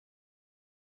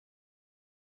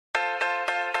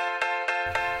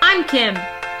I'm Kim.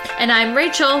 And I'm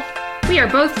Rachel. We are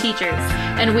both teachers.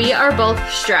 And we are both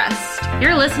stressed.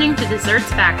 You're listening to Desserts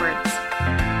Backwards.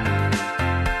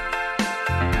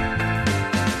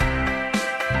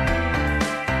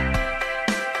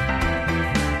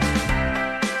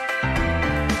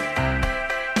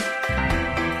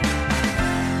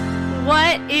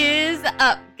 What is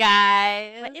up,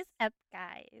 guys? What is up,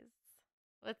 guys?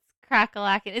 What's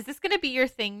crack-a-lackin'? Is this going to be your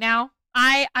thing now?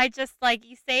 I just, like,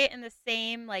 you say it in the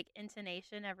same, like,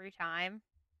 intonation every time.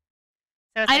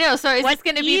 So I know, so is this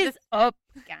going to be this up,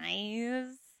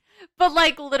 guys? But,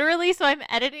 like, literally, so I'm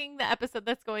editing the episode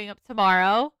that's going up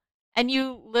tomorrow, and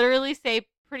you literally say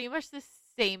pretty much the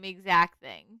same exact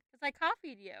thing. Because I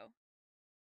copied you.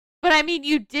 But, I mean,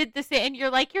 you did the same, and you're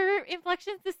like, your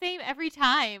inflection's the same every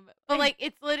time. But, like,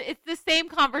 it's the same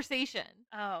conversation.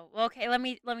 Oh, well, okay, let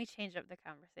me change up the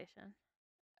conversation.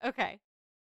 Okay.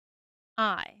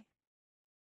 I'm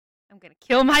going to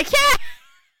kill my cat!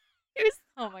 Who's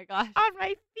Oh, my gosh. on my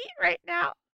feet right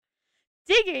now,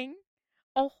 digging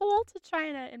a hole to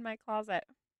China in my closet.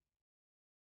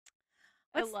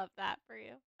 I love that for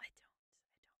you. I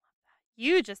don't love that.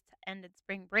 You just ended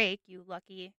spring break, you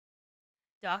lucky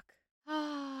duck.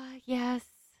 Ah, yes.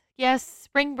 Yes,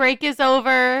 spring break is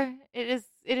over. It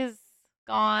is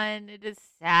gone. It is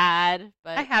sad,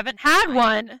 but I haven't had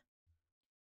one.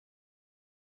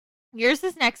 yours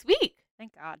is next week.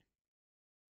 Thank God.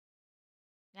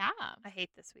 Yeah. I hate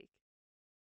this week.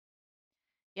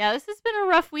 Yeah, this has been a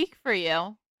rough week for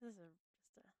you. This is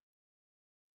just a...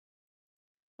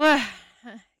 Well,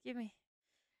 give me.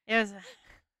 It's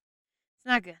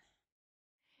not good.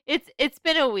 It's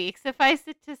been a week, suffice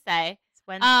it to say. It's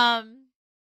Wednesday.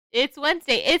 It's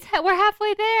Wednesday. We're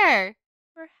halfway there.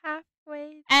 We're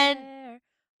halfway And there.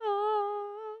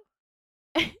 Oh,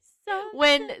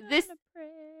 when this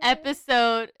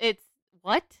episode, it's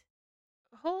what?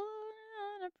 Hold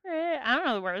on a prayer. I don't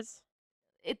know the words.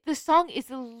 The song is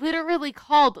literally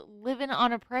called "Living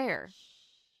on a Prayer."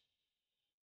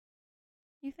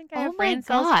 You think I have brain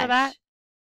cells for that?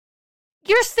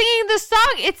 You're singing the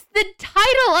song. It's the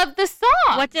title of the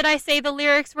song. What did I say the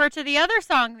lyrics were to the other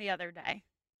song the other day?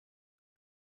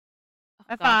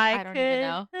 Oh, I don't even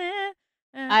know.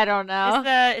 I don't know.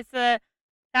 It's the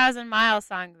 1,000-Mile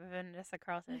song of Vanessa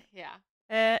Carlton. Yeah.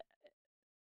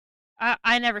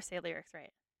 I never say lyrics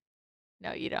right.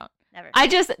 No, you don't. Never.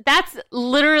 That's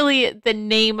literally the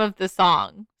name of the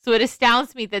song. So it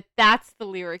astounds me that that's the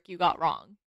lyric you got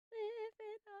wrong.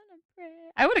 Living on a prayer.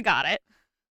 I would have got it.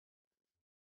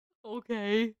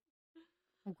 Okay.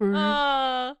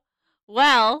 Okay.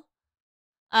 Well,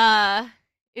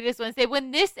 it is Wednesday. When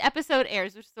this episode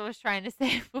airs, which is what I was trying to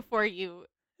say before you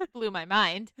blew my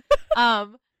mind.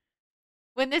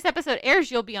 When this episode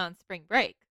airs, you'll be on spring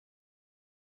break.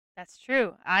 That's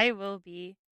true. I will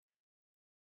be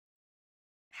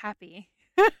happy.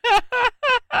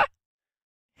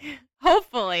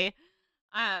 Hopefully.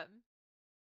 Yeah.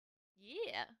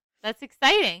 That's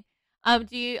exciting.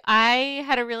 I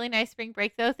had a really nice spring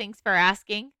break though. Thanks for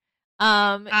asking.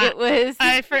 It was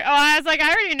I was like,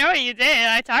 I already know what you did.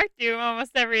 I talk to you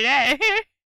almost every day.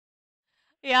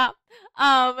 Yeah.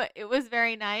 It was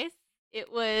very nice.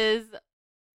 It was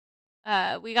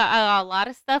we got a lot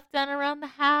of stuff done around the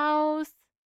house.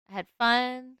 I had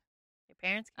fun. Your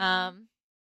parents Yeah.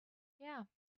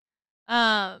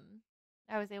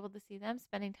 I was able to see them.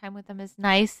 Spending time with them is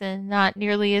nice and not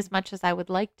nearly as much as I would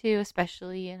like to,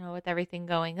 especially, with everything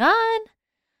going on.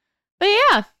 But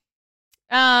yeah.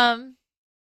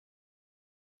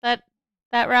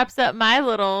 That wraps up my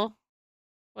little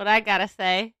what I gotta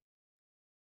say.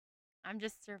 I'm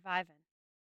just surviving.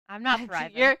 I'm not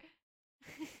thriving.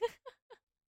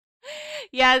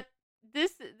 Yeah,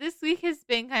 this week has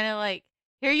been kind of like,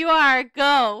 here you are,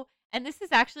 go. And this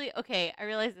is actually, okay, I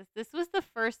realize this. This was the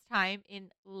first time in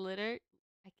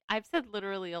I've said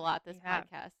literally a lot this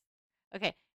podcast.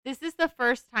 Okay, this is the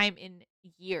first time in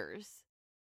years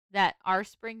that our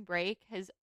spring break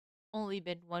has only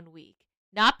been 1 week.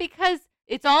 Not because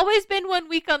it's always been 1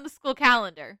 week on the school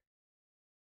calendar.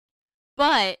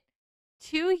 But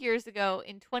 2 years ago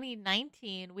in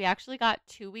 2019, we actually got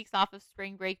 2 weeks off of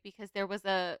spring break because there was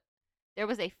a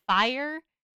fire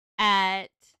at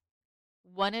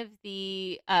one of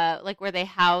the like where they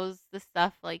house the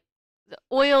stuff, like the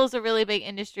oil is a really big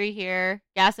industry here,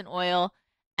 gas and oil,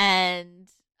 and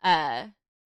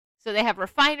so they have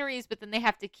refineries, but then they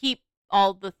have to keep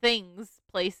all the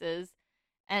places,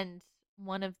 and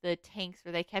one of the tanks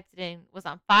where they kept it in was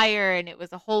on fire, and it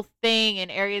was a whole thing, and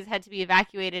areas had to be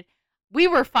evacuated. We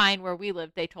were fine where we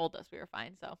lived. They told us we were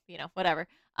fine, so whatever.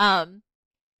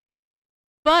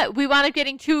 But we wound up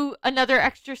getting another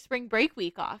extra spring break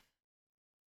week off.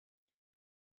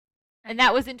 And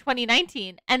that was in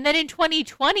 2019. And then in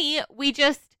 2020, we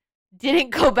just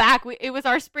didn't go back. It was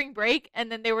our spring break.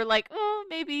 And then they were like, oh,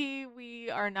 maybe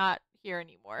we are not here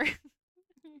anymore.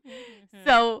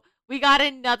 So we got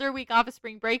another week off of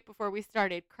spring break before we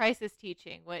started crisis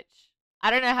teaching, which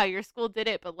I don't know how your school did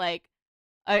it, but like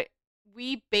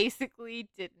we basically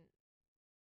didn't.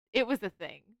 It was a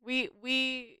thing. It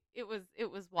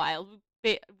was wild.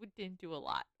 We didn't do a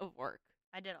lot of work.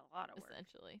 I did a lot of work.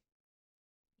 Essentially.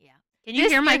 Yeah. Can you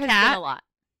hear my Has cat? been a lot.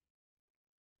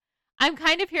 I'm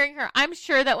kind of hearing her. I'm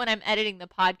sure that when I'm editing the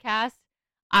podcast,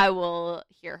 I will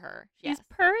hear her. She's Yes.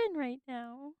 purring right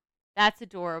now. That's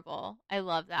adorable. I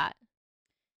love that.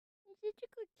 You're such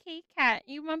a good kitty cat.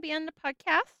 You want to be on the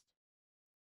podcast?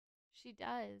 She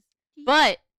does.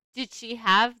 But did she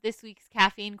have this week's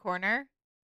caffeine corner?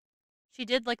 She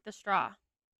did like the straw.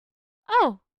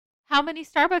 Oh, how many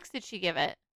Starbucks did she give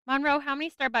it? Monroe, how many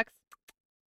Starbucks?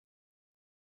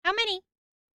 How many?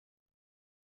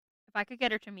 If I could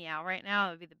get her to meow right now,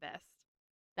 it would be the best.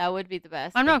 That would be the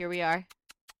best. Oh, but no. Here we are.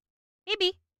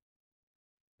 Baby.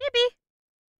 Baby.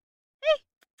 Hey.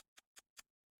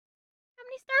 How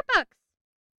many Starbucks?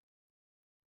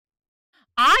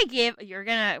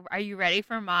 Are you ready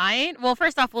for mine? Well,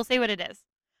 first off, we'll say what it is.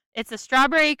 It's a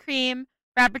strawberry cream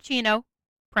frappuccino,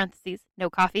 parentheses, no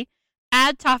coffee.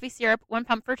 Add toffee syrup, 1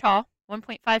 pump for tall,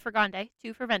 1.5 for grande,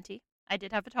 2 for venti. I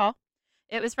did have a tall.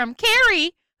 It was from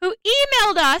Carrie, who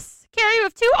emailed us. Carrie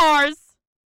with 2 R's.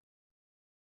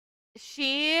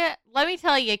 Let me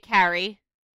tell you, Carrie,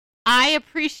 I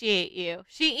appreciate you.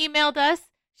 She emailed us.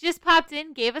 She just popped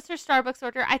in, gave us her Starbucks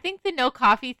order. I think the no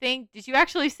coffee thing, did you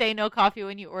actually say no coffee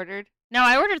when you ordered? No,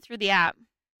 I ordered through the app.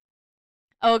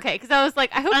 Okay, because I was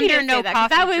like, I hope you Under didn't no say that. 'Cause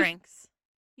coffee that was, drinks.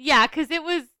 Yeah, because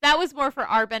that was more for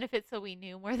our benefit, so we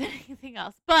knew more than anything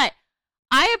else. But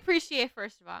I appreciate,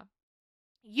 first of all,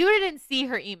 you didn't see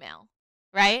her email,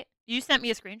 right? You sent me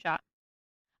a screenshot.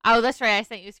 Oh, that's right. I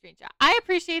sent you a screenshot. I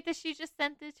appreciate that she just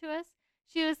sent it to us.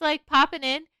 She was like, popping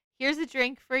in. Here's a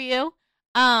drink for you.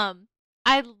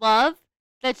 I love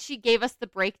that she gave us the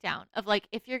breakdown of like,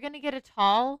 if you're going to get a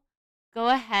tall, go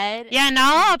ahead. Yeah,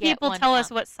 not a lot of get people one tell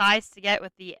us up. what size to get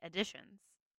with the additions.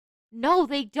 No,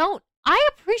 they don't. I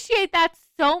appreciate that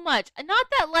so much. Not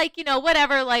that like,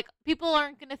 whatever, like people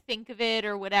aren't going to think of it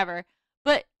or whatever,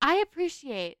 but I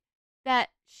appreciate that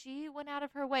she went out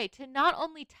of her way to not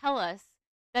only tell us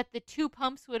that the 2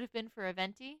 pumps would have been for a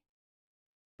venti,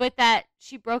 but that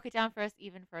she broke it down for us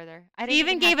even further. I She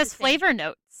even gave us flavor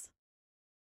notes.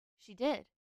 She did.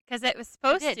 Because it was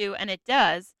supposed to, and it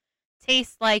does,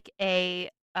 taste like a,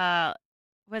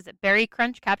 what is it, Berry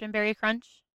Crunch? Captain Berry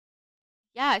Crunch?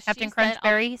 Yeah, Captain she Crunch said,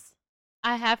 Berries?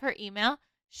 I have her email.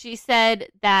 She said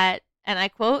that, and I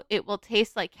quote, it will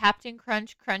taste like Captain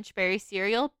Crunch Crunch Berry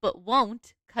cereal, but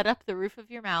won't cut up the roof of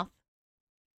your mouth.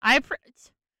 You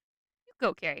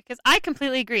go, Carrie, because I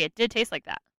completely agree. It did taste like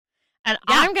that. And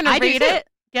Yeah, I'm going to I do rate too. it.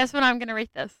 Guess what I'm going to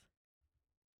rate this?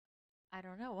 I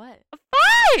don't know what. A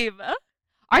 5!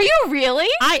 Are you really?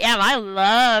 I am. I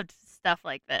loved stuff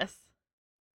like this.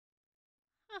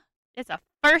 Huh. It's a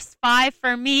first 5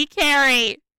 for me,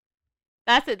 Carrie.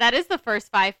 That's it. That is the first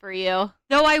 5 for you.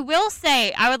 Though I will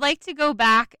say, I would like to go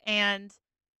back and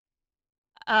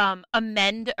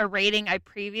amend a rating I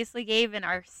previously gave in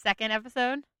our second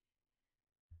episode,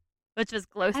 which was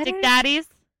Glow Stick don't- Daddies.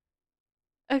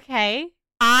 Okay.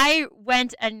 I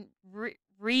went and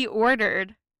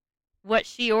reordered what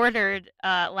she ordered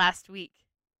last week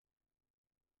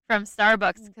from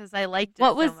Starbucks because I liked it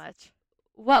so much.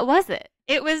 What was it?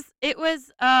 It was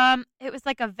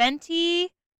like a venti.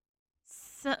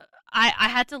 So I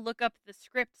had to look up the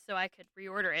script so I could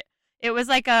reorder it. It was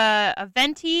like a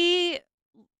venti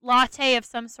latte of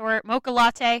some sort, mocha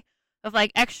latte of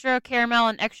like extra caramel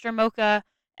and extra mocha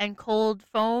and cold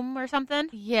foam or something.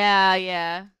 Yeah,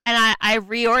 yeah. And I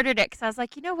reordered it because I was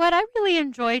like, you know what? I really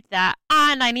enjoyed that.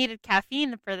 And I needed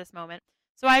caffeine for this moment.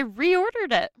 So I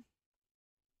reordered it.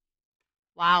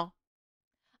 Wow.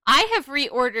 I have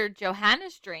reordered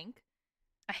Johanna's drink.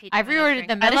 I've Johanna's reordered drink.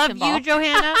 the medicine I love ball. you,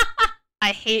 Johanna.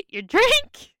 I hate your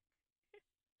drink.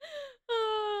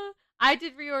 I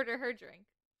did reorder her drink.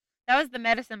 That was the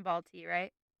medicine ball tea,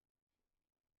 right?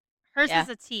 Hers Yeah. is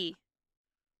a tea.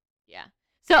 Yeah.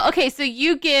 So, okay, so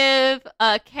you give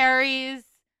Carrie's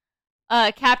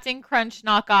Captain Crunch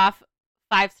knockoff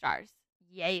 5 stars.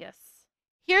 Yes.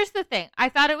 Here's the thing. I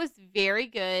thought it was very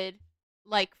good,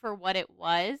 like, for what it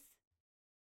was.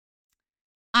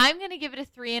 I'm going to give it a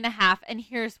 3.5, and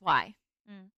here's why.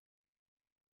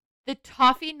 The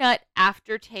toffee nut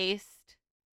aftertaste,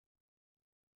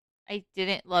 I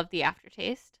didn't love the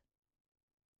aftertaste.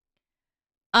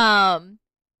 And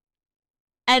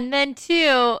then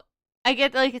 2, I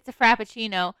get like it's a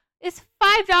Frappuccino. It's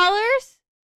 $5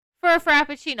 for a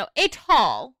Frappuccino. A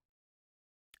tall.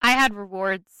 I had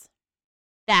rewards.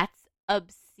 That's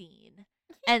obscene.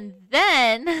 And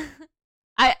then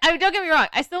I don't get me wrong.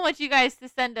 I still want you guys to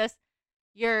send us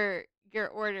your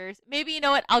orders. Maybe, you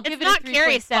know what? I'll give it a 3.75. It's not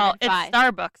Carrie's fault. It's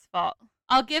Starbucks' fault.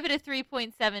 I'll give it a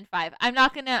 3.75. I'm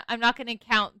not gonna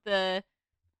count the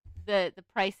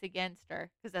price against her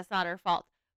because that's not her fault.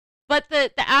 But the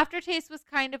aftertaste was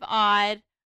kind of odd.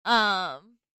 And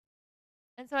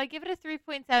so I give it a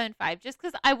 3.75 just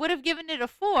because I would have given it a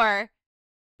 4,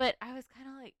 but I was kind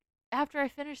of like, after I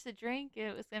finished the drink,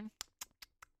 it was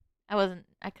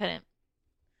I couldn't.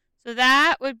 So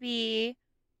that would be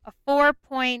a 4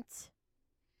 point.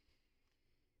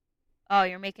 Oh,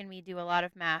 you're making me do a lot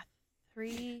of math.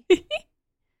 3,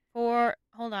 4,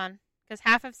 hold on. Because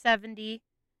half of 70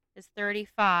 is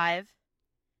 35,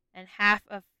 and half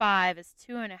of 5 is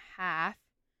 2.5.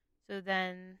 So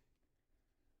then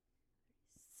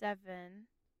 7.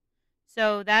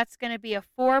 So that's going to be a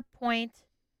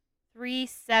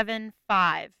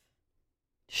 4.375.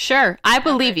 Sure, I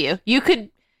believe you. You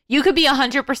could be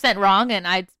 100% wrong, and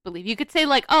I'd believe you. Could say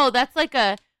like, oh, that's like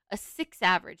a 6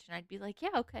 average, and I'd be like, yeah,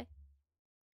 okay.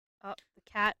 Oh, the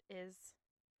cat is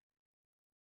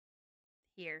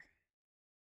here.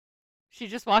 She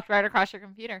just walked right across your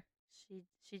computer. She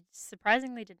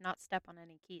surprisingly did not step on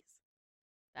any keys.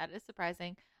 That is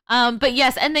surprising. But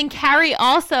yes, and then Carrie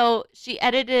also, she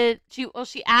added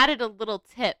a little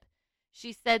tip.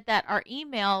 She said that our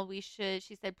email,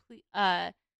 she said, please,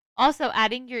 also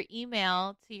adding your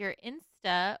email to your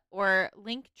Insta or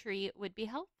Linktree would be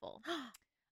helpful.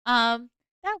 I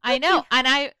know.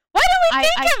 And why don't we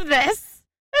think of this?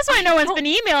 That's why no one's been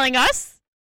emailing us.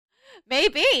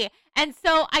 Maybe. And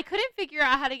so I couldn't figure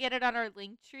out how to get it on our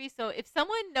Linktree. So if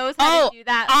someone knows how to do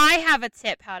that. I have a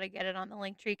tip how to get it on the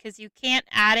Linktree because you can't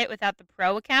add it without the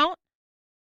pro account.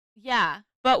 Yeah.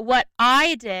 But what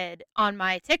I did on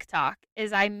my TikTok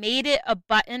is I made it a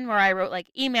button where I wrote like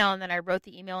email and then I wrote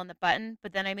the email on the button.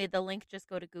 But then I made the link just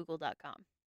go to google.com.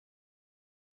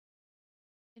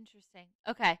 Interesting.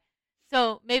 Okay.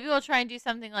 So maybe we'll try and do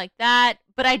something like that.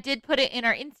 But I did put it in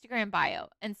our Instagram bio.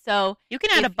 And so you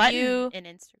can add a button in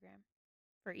Instagram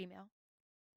for email.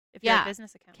 If you're a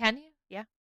business account. Can you? Yeah.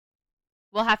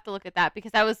 We'll have to look at that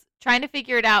because I was trying to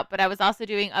figure it out, but I was also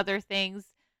doing other things.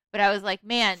 But I was like,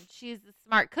 man, she's a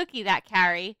smart cookie, that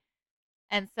Carrie.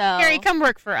 And so Carrie, come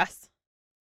work for us.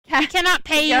 We cannot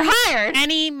pay you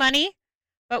any money,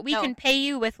 but we can pay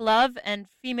you with love and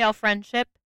female friendship.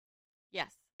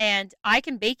 Yes. And I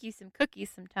can bake you some cookies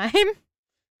sometime.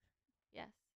 Yes.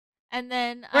 And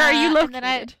then where are you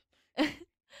located?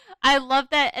 I love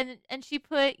that. And she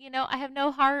put, I have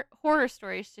no horror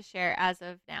stories to share as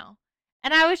of now.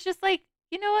 And I was just like,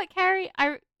 you know what, Carrie?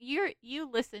 You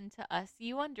listen to us.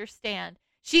 You understand.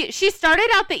 She started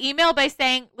out the email by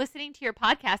saying, listening to your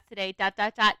podcast today, ...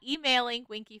 emailing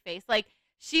Winky Face. Like,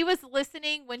 she was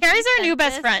listening when Carrie's our new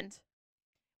best friend.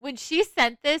 When she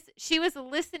sent this, she was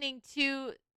listening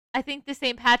to, I think, the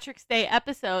St. Patrick's Day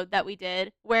episode that we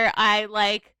did where I,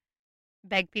 like,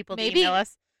 beg people to email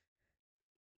us.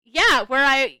 Yeah, where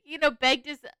I, begged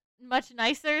is much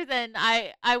nicer than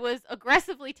I was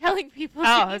aggressively telling people to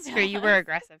email that's true. You were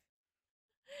aggressive.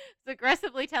 Was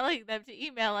aggressively telling them to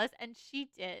email us, and she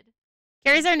did.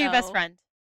 Carrie's our new best friend.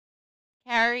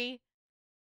 Carrie,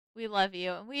 we love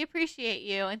you, and we appreciate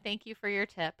you, and thank you for your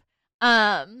tip. They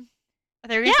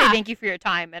were going to say thank you for your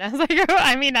time, and I was like,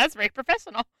 I mean, that's very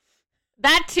professional.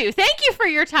 That too. Thank you for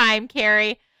your time,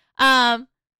 Carrie.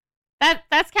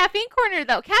 That's Caffeine Corner,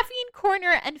 though. Caffeine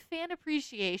Corner and fan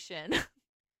appreciation.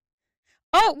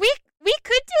 Oh, we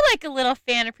could do like a little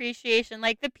fan appreciation,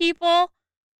 like the people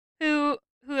who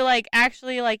like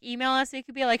actually like email us. We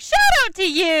could be like, shout out to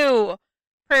you,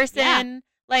 person,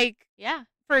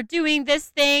 for doing this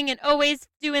thing and always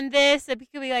doing this. And we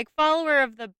could be like follower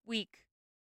of the week.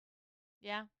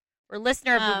 Yeah. Or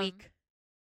listener of the week.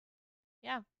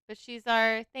 Yeah, but she's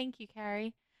our thank you,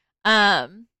 Carrie. Now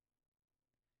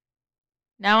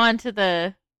on to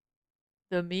the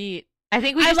meat. I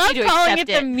think we just need to accept it. I love calling it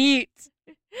the meat.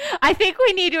 I think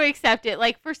we need to accept it.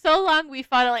 Like, for so long we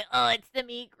fought it like, oh, it's the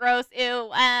meat, gross, ew.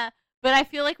 But I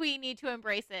feel like we need to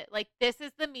embrace it. Like, this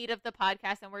is the meat of the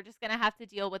podcast, and we're just going to have to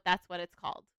deal with that's what it's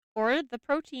called. Or the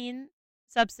protein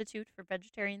substitute for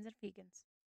vegetarians and vegans.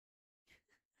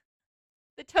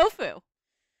 The tofu.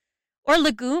 Or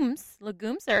legumes.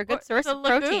 Legumes are a good source of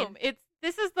protein.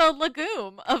 This is the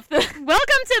legume of the...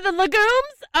 Welcome to the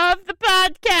legumes of the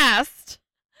podcast.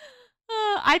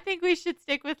 I think we should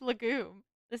stick with legume.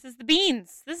 This is the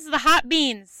beans. This is the hot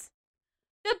beans.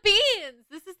 The beans.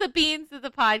 This is the beans of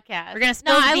the podcast. We're gonna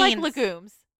spill the I like beans.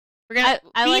 legumes. We're gonna.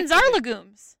 I like beans are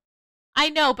legumes. I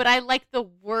know, but I like the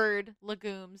word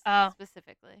legumes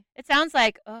specifically. It sounds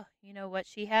like, oh, you know what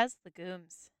she has?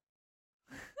 Legumes.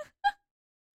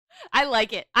 I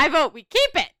like it. I vote we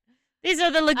keep it. These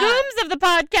are the legumes of the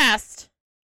podcast.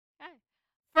 Okay.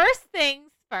 First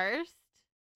things first.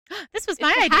 This was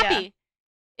my idea. Happy.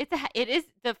 It is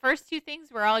the first two things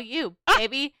were all you,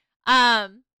 baby.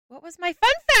 What was my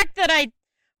fun fact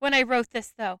when I wrote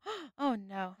this though? Oh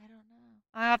no, I don't know.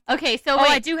 Okay, so wait.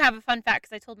 I do have a fun fact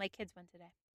because I told my kids one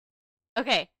today.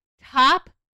 Okay, top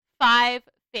 5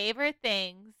 favorite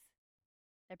things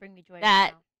that bring me joy.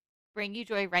 That bring you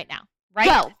joy right now. Right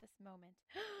Go. at this moment.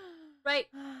 Right.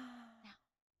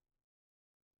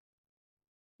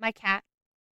 My cat.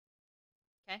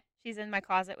 Okay. She's in my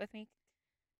closet with me,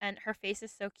 and her face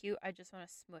is so cute. I just want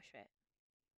to smush it.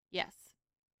 Yes.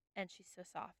 And she's so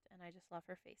soft, and I just love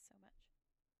her face so much.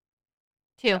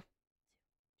 2.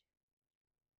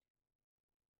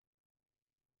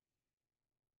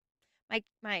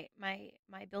 My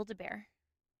Build-A-Bear.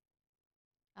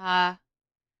 Yes,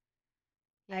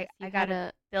 I got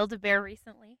a Build-A-Bear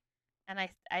recently, and I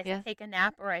take a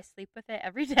nap or I sleep with it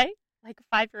every day, like a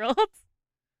 5-year-old.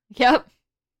 Yep.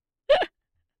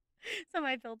 So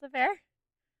my Build-A-Bear.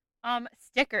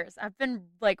 Stickers. I've been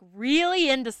like really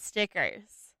into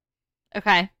stickers.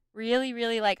 Okay. Really,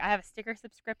 really I have a sticker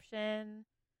subscription.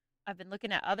 I've been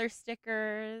looking at other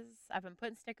stickers. I've been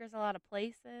putting stickers a lot of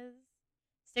places.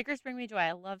 Stickers bring me joy.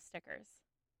 I love stickers.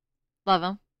 Love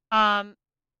them.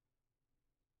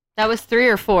 That was 3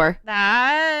 or 4?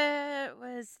 That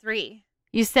was 3.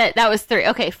 You said that was 3.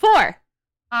 Okay, 4.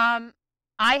 I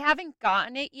haven't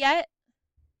gotten it yet,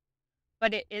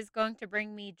 but it is going to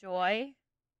bring me joy.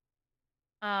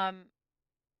 I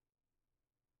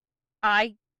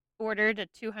ordered a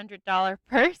 $200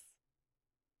 purse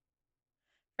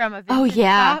from a vintage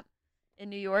shop in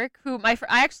New York.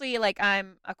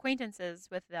 I'm acquaintances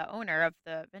with the owner of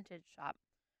the vintage shop,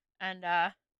 and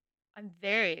I'm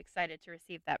very excited to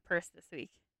receive that purse this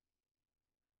week.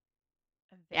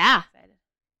 I'm very excited.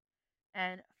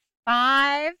 And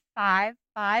 5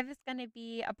 is going to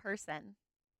be a person.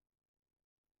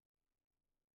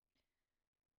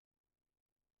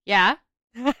 Yeah.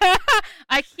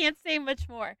 I can't say much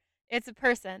more. It's a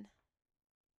person.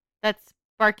 That's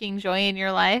sparking joy in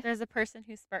your life. There's a person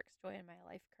who sparks joy in my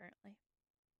life currently.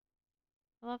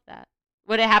 I love that.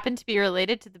 Would it happen to be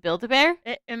related to the Build-A-Bear?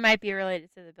 It might be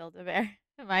related to the Build-A-Bear.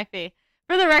 It might be.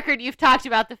 For the record, you've talked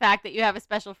about the fact that you have a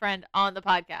special friend on the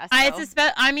podcast. So.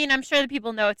 I'm sure that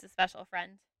people know it's a special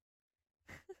friend.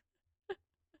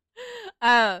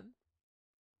 Aw.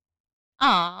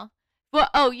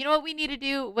 Well, you know what we need to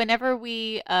do whenever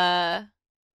we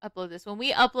upload this? When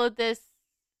we upload this,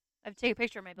 I have to take a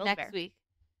picture of my Build-A-Bear next week.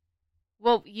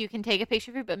 Well, you can take a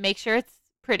picture of it, but make sure it's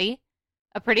pretty.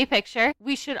 A pretty picture.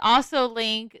 We should also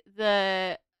link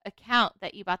the account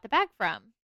that you bought the bag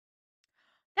from.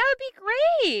 That would be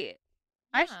great.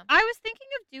 Yeah. I was thinking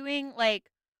of doing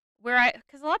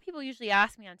because a lot of people usually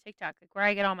ask me on TikTok where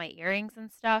I get all my earrings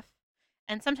and stuff,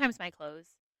 and sometimes my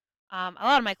clothes. A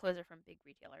lot of my clothes are from big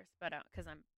retailers, but because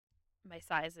my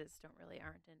sizes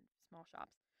aren't in small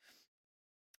shops.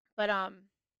 But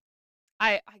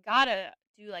I gotta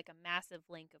do a massive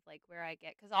link of where I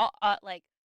get, because all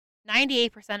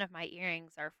 98% of my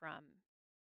earrings are from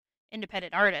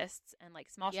independent artists and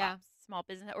small shops, small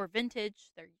business or vintage.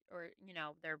 They're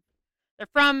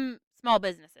from small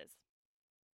businesses.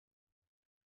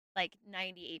 98%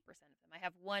 of them. I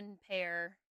have one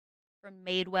pair from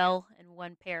Madewell and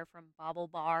one pair from Bobble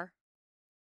Bar.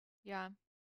 Yeah.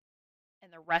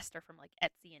 And the rest are from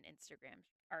Etsy and Instagram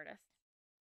artists.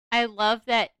 I love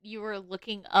that you were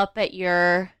looking up at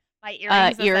my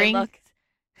earrings.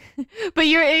 But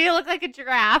you look like a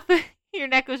giraffe. Your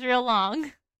neck was real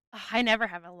long. I never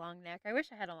have a long neck. I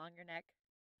wish I had a longer neck.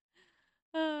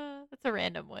 That's a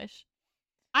random wish.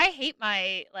 I hate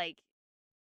my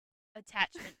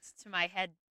attachments to my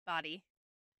head body.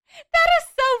 That is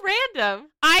so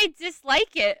random. I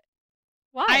dislike it.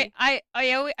 Why? I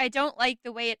don't like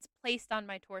the way it's placed on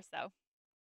my torso.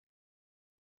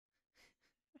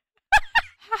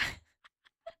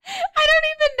 I don't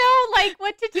even know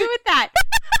what to do with that.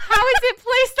 How is it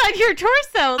placed on your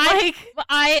torso?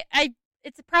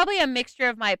 It's probably a mixture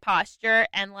of my posture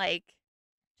and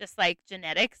just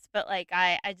genetics, but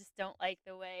I just don't like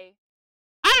the way.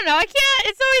 I don't know. I can't.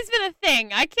 It's always been a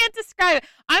thing. I can't describe it.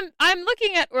 I'm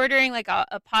looking at ordering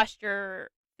a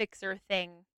posture fixer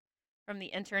thing from the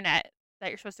internet that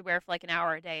you're supposed to wear for like an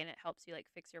hour a day, and it helps you like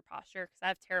fix your posture because I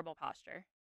have terrible posture.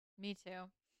 Me too.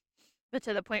 But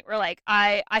to the point where like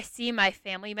I see my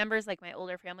family members, like my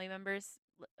older family members,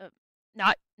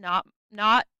 not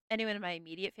anyone in my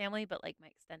immediate family, but like my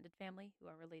extended family who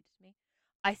are related to me.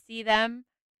 I see them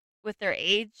with their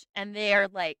age, and they are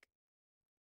like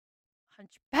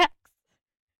hunchbacks.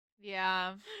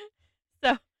 Yeah.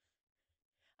 So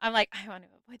I'm like, I want to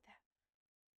avoid that.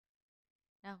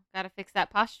 No, gotta fix that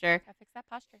posture. Gotta fix that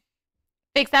posture.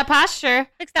 Fix that posture.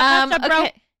 Fix that posture, bro.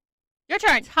 Okay. Your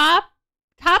turn. Top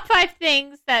 5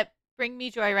 things that bring me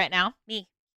joy right now. Me.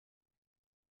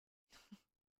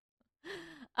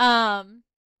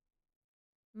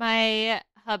 My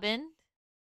husband.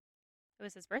 It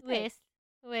was his birthday.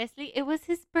 Wesley. It was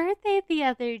his birthday the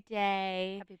other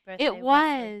day. Happy birthday. It Wesley.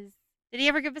 was. Did he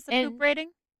ever give us a poop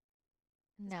rating?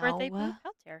 His No. birthday poop?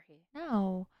 How dare he?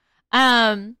 No.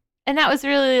 And that was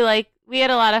really like, we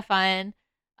had a lot of fun.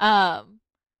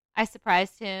 I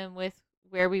surprised him with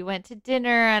where we went to dinner,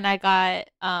 and I got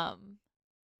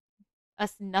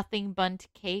us nothing bundt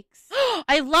cakes.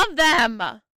 I love them.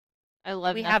 I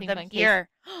love We nothing have them bundt here.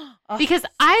 cakes. Because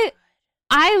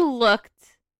I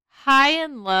looked high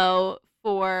and low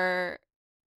for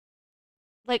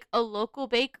like a local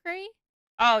bakery.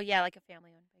 Oh yeah, like a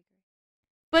family-owned bakery.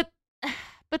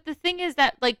 But the thing is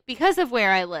that, like, because of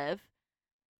where I live,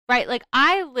 right? Like,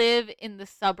 I live in the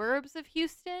suburbs of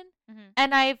Houston,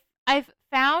 and I've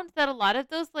found that a lot of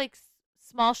those like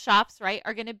small shops, right,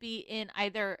 are going to be in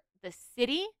either the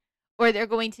city or they're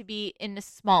going to be in a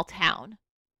small town.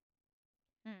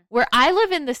 Where I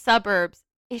live in the suburbs,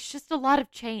 it's just a lot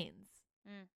of chains.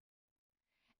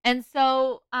 And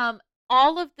so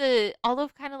all of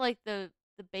kind of like the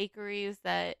bakeries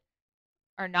that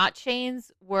are not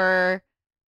chains were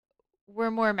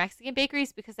more Mexican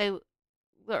bakeries because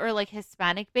or like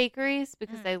Hispanic bakeries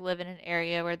because I live in an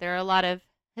area where there are a lot of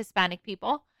Hispanic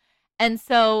people. And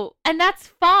that's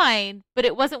fine, but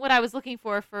it wasn't what I was looking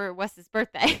for Wes's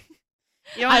birthday.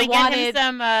 You don't want to get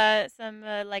him some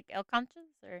like El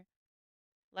Conchas or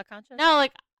La Conchas? No,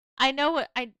 like I know what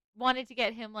I wanted to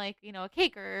get him, like, you know, a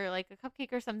cake or like a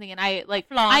cupcake or something, and I like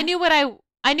Flan. I knew what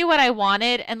I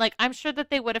wanted, and like I'm sure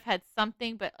that they would have had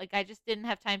something, but like I just didn't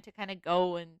have time to kind of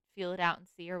go and feel it out and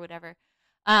see or whatever.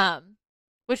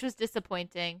 Which was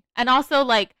disappointing. And also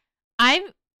like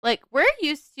we're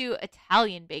used to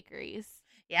Italian bakeries.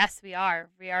 Yes, we are.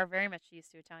 We are very much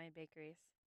used to Italian bakeries.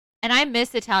 And I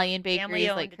miss Italian bakeries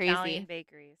Family-owned like crazy. Italian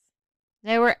bakeries.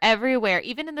 They were everywhere,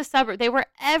 even in the suburb. They were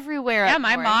everywhere. Yeah, up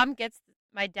my north. mom gets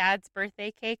my dad's birthday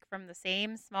cake from the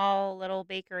same small little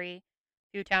bakery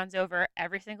 2 towns over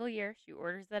every single year. She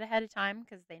orders it ahead of time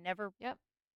because they never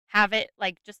have it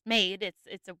like just made.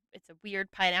 It's a weird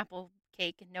pineapple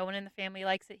cake, and no one in the family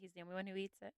likes it. He's the only one who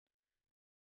eats it.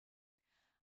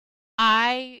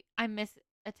 I miss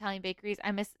Italian bakeries.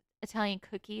 I miss Italian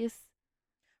cookies.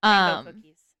 Rainbow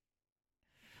cookies.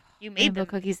 You made Rainbow them.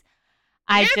 cookies.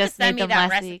 You're I gonna have just to send made me them that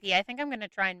last recipe. week. I think I'm gonna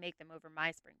try and make them over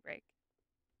my spring break.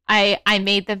 I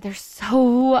made them. They're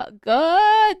so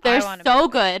good. They're so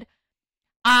good.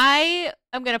 I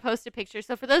am going to post a picture.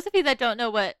 So for those of you that don't know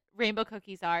what rainbow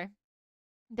cookies are,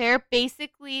 they're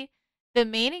basically, the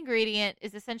main ingredient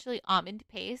is essentially almond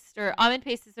paste, or almond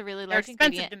paste is a really large ingredient.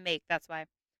 They're expensive to make, that's why.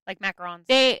 Like macarons.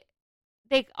 They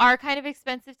are kind of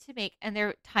expensive to make, and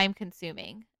they're time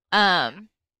consuming. And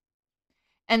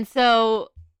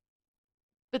so,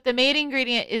 but the main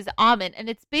ingredient is almond, and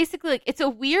it's basically like, it's a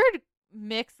weird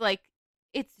mix, like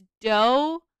it's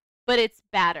dough, but it's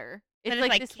batter. It's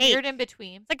like this cake. weird in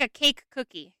between. It's like a cake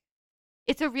cookie.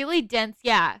 It's a really dense,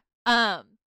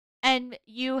 and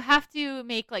you have to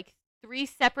make like 3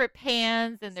 separate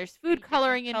pans, and there's food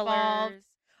coloring involved.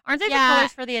 Aren't they the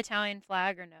colors for the Italian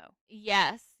flag, or no?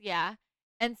 Yes, yeah.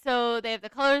 And so they have the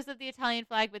colors of the Italian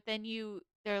flag, but then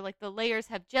they're like, the layers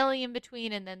have jelly in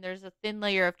between, and then there's a thin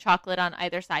layer of chocolate on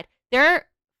either side. They're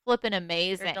flipping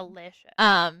amazing. They're delicious.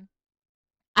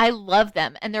 I love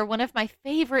them, and they're one of my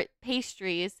favorite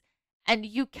pastries, and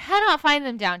you cannot find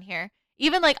them down here.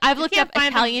 Even like I've looked up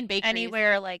Italian bakeries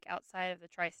anywhere like outside of the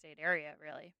tri-state area,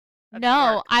 really.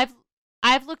 No,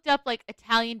 I've looked up like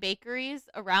Italian bakeries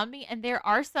around me, and there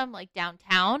are some like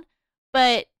downtown,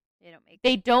 but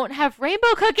they don't have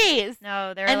rainbow cookies.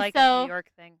 No, they're like a New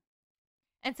York thing.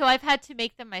 And so I've had to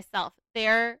make them myself.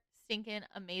 They're stinking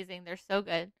amazing. They're so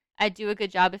good. I do a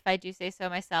good job if I do say so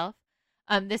myself.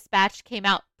 This batch came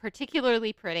out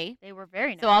particularly pretty. They were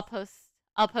very nice. So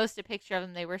I'll post a picture of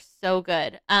them. They were so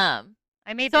good. I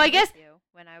made them with you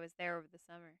when I was there over the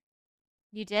summer.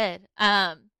 You did.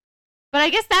 But I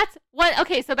guess that's what.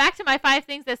 Okay, so back to my 5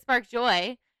 things that spark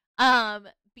joy.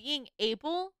 Being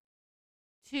able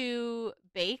to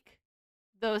bake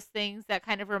those things that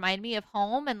kind of remind me of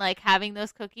home and like having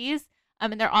those cookies.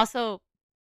 And they're also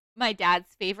my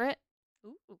dad's favorite.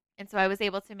 Ooh. And so I was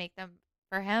able to make them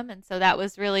for him. And so that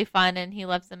was really fun. And he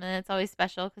loves them. And it's always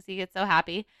special because he gets so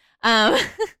happy. And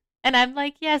I'm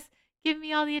like, yes, give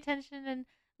me all the attention and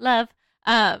love.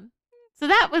 So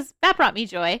that brought me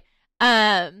joy.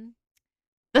 The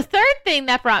third thing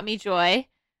that brought me joy,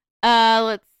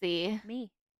 let's see.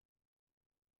 Me.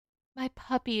 My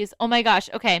puppies. Oh my gosh.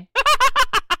 Okay.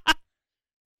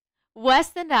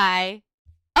 Wes and I.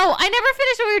 Oh, I never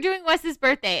finished what we were doing Wes's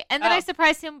birthday. And then I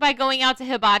surprised him by going out to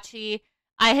Hibachi.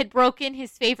 I had broken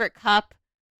his favorite cup.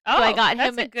 Oh, so I got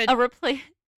that's him a good... a replace.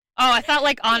 Oh, I thought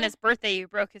like on his birthday you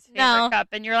broke his favorite cup.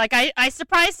 And you're like, I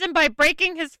surprised him by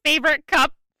breaking his favorite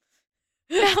cup.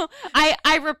 No,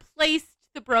 I replaced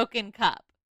the broken cup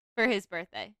for his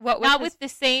birthday. Not with the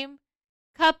same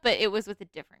cup, but it was with a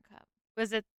different cup.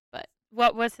 Was it? But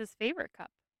what was his favorite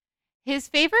cup? His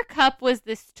favorite cup was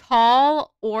this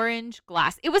tall orange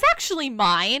glass. It was actually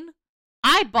mine.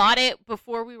 I bought it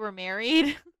before we were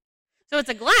married. So it's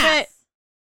a glass.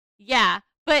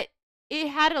 But it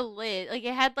had a lid. Like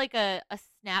it had like a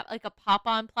snap, like a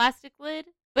pop-on plastic lid.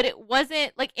 But it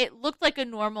wasn't like it looked like a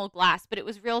normal glass, but it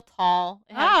was real tall.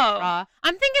 It had a straw.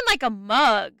 I'm thinking like a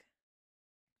mug.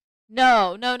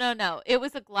 No. It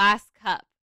was a glass cup,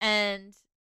 and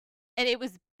it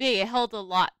was big. It held a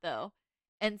lot though,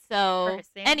 and so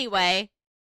anyway,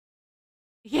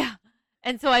 yeah.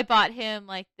 And so I bought him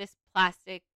like this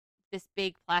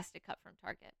big plastic cup from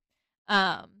Target.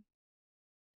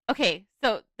 Okay,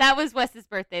 so that was Wes's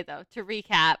birthday though. To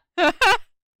recap.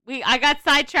 I got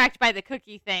sidetracked by the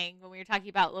cookie thing when we were talking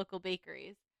about local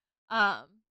bakeries.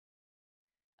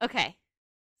 Okay.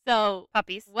 So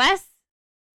puppies. Wes,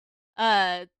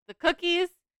 the cookies,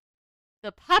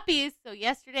 the puppies. So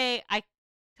yesterday I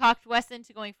talked Wes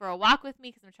into going for a walk with me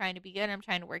because I'm trying to be good. I'm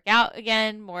trying to work out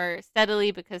again more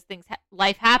steadily because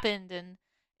life happened and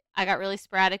I got really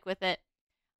sporadic with it.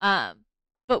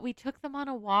 But we took them on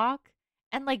a walk,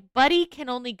 and like Buddy can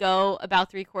only go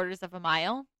about 3/4 of a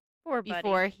mile. Poor Buddy.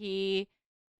 Before he,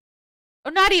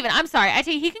 or not even, I'm sorry,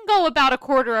 he can go about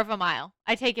 1/4 of a mile.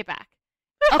 I take it back.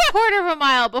 1/4 of a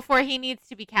mile before he needs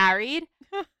to be carried.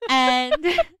 And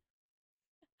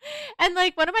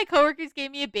like one of my coworkers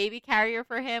gave me a baby carrier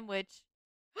for him, which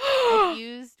I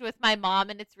used with my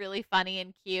mom, and it's really funny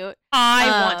and cute.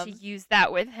 I want to use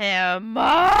that with him.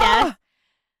 Yes.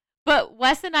 But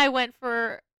Wes and I went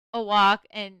for a walk,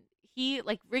 and he,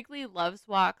 like, Wrigley loves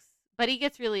walks. Buddy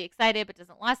gets really excited, but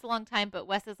doesn't last a long time. But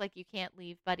Wes is like, you can't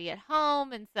leave Buddy at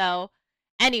home. And so,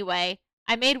 anyway,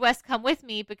 I made Wes come with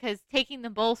me because taking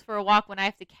them both for a walk when I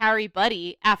have to carry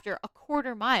Buddy after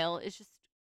 1/4 mile is just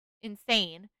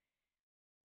insane.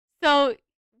 So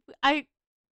I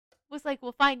was like,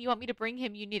 well, fine. You want me to bring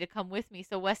him? You need to come with me.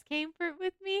 So Wes came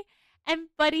with me, and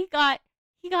Buddy got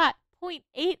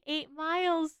 0.88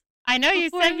 miles. I know you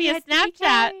sent me a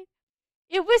Snapchat.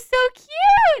 It was so cute.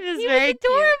 It was he very was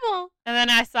adorable. Cute. And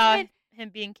then I saw him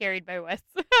being carried by Wes.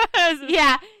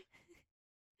 Yeah.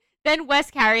 Then Wes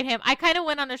carried him. I kind of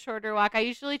went on a shorter walk. I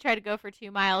usually try to go for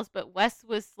 2 miles, but Wes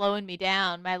was slowing me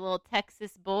down. My little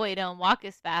Texas boy don't walk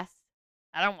as fast.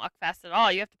 I don't walk fast at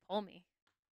all. You have to pull me.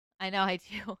 I know I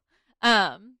do.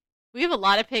 We have a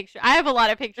lot of pictures. I have a lot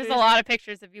of pictures. There's a lot of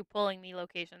pictures of you pulling me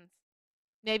locations.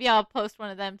 Maybe I'll post one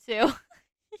of them too.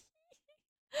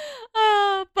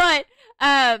 But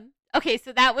okay,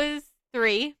 so that was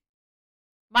 3.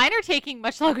 Mine are taking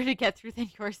much longer to get through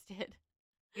than yours did.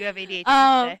 You have ADHD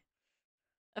today.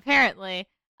 Apparently.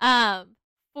 4,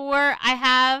 I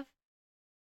have.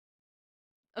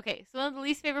 Okay, so one of the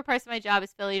least favorite parts of my job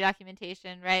is failure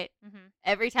documentation, right? Mm-hmm.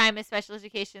 Every time a special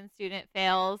education student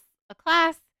fails a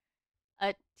class,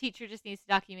 a teacher just needs to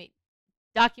document.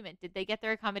 Did they get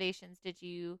their accommodations?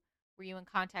 Were you in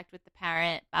contact with the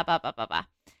parent? Blah, blah, blah, blah, blah.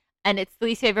 And it's the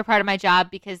least favorite part of my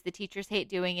job because the teachers hate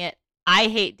doing it. I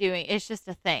hate doing it. It's just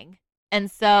a thing.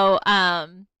 And so I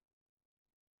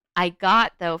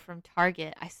got, though, from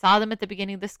Target. I saw them at the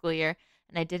beginning of the school year,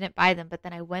 and I didn't buy them. But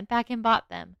then I went back and bought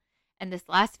them. And this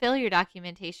last failure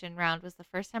documentation round was the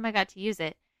first time I got to use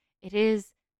it. It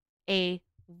is a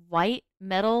white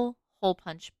metal hole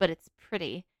punch, but it's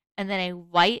pretty. And then a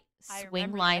white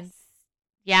swing line.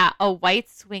 Yeah, a white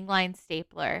swing line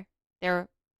stapler. They're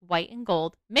white and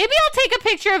gold. Maybe I'll take a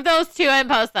picture of those two and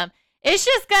post them. It's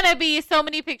just gonna be so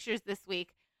many pictures this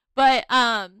week. But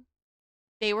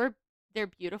they're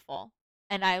beautiful.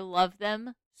 And I love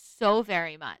them so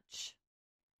very much.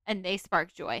 And they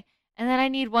spark joy. And then I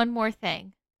need one more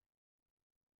thing.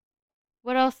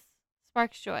 What else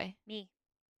sparks joy? Me.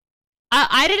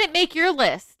 I didn't make your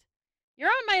list. You're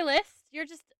on my list. You're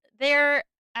just there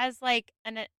as like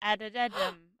an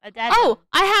addendum. Oh,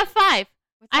 I have 5.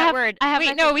 What's that word? I have Wait,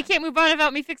 my no, fifth we one. can't move on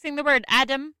without me fixing the word.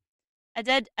 Addendum.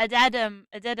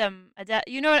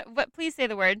 You know what? Please say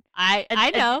the word. I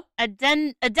know.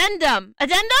 Addendum.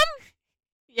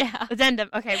 Yeah. Addendum.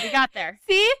 Okay, we got there.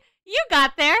 See? You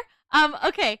got there.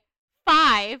 Okay.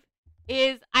 5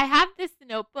 is I have this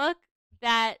notebook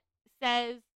that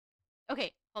says,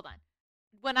 okay, hold on.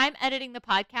 When I'm editing the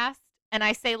podcast and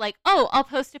I say like, oh, I'll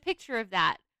post a picture of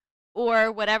that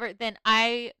or whatever, then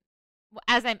as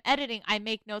I'm editing, I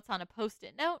make notes on a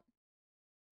Post-it note.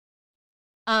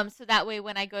 So that way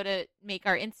when I go to make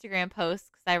our Instagram posts,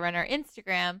 because I run our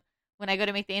Instagram, when I go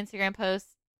to make the Instagram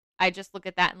posts, I just look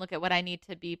at that and look at what I need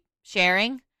to be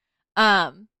sharing.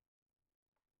 But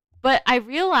I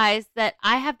realized that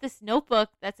I have this notebook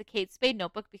that's a Kate Spade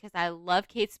notebook because I love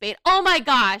Kate Spade. Oh my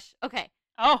gosh. Okay.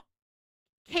 Oh.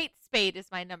 Kate Spade is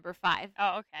my number 5.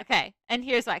 Oh, okay. Okay. And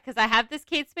here's why. Because I have this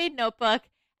Kate Spade notebook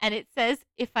and it says,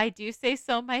 if I do say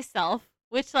so myself,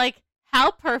 which like, how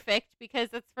perfect because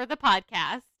it's for the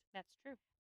podcast. That's true.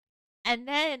 And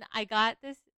then I got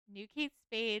this new Kate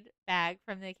Spade bag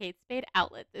from the Kate Spade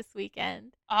outlet this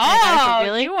weekend.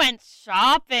 Oh, you went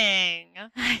shopping.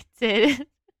 I did.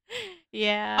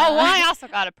 Yeah. Oh, well, I also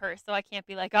got a purse, so I can't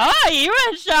be like, oh, you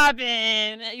went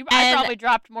shopping. I probably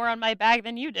dropped more on my bag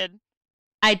than you did.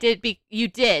 I did. You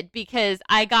did because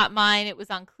I got mine. It was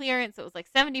on clearance. So it was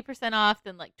like 70% off,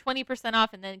 then like 20%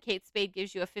 off, and then Kate Spade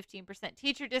gives you a 15%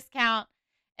 teacher discount.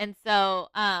 And so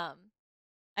I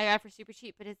got it for super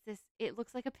cheap. But it's this. It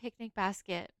looks like a picnic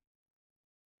basket.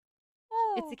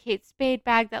 Oh, It's a Kate Spade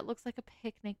bag that looks like a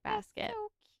picnic basket. so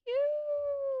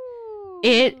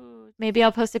cute. Maybe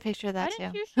I'll post a picture of that Why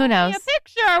didn't too. you show Who knows? me a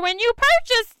picture when you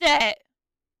purchased it?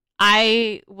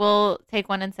 I will take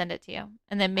one and send it to you,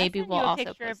 and then maybe I'll send we'll you a also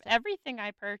picture post of it. everything I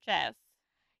purchased.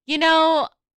 You know,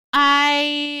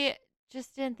 I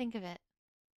just didn't think of it.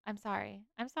 I'm sorry.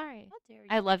 How dare you?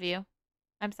 I love you.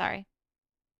 I'm sorry.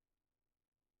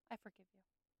 I forgive you.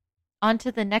 On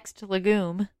to the next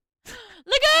legume.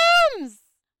 Legumes!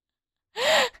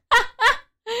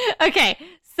 Okay,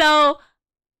 so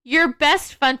your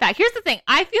best fun fact. Here's the thing.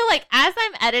 I feel like as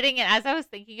I'm editing and as I was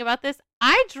thinking about this,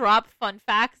 I drop fun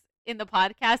facts in the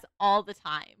podcast all the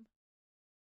time.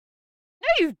 No,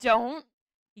 you don't.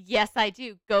 Yes, I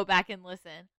do. Go back and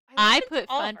listen. I listen to put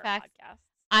all fun of our facts. podcasts.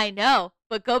 I know,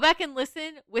 but go back and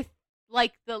listen with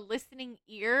like the listening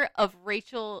ear of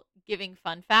Rachel giving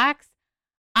fun facts.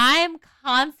 I'm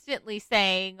constantly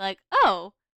saying like,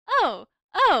 oh,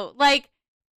 like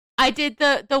I did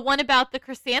the one about the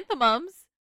chrysanthemums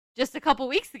just a couple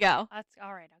weeks ago. That's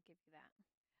all right. I'll give you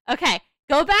that. Okay,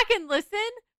 go back and listen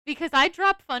because I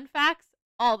drop fun facts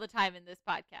all the time in this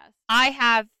podcast. I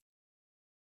have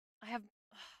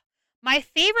my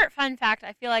favorite fun fact.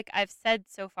 I feel like I've said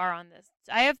so far on this.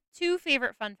 I have 2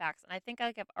 favorite fun facts, and I think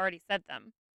I've already said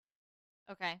them.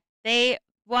 Okay.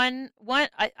 One.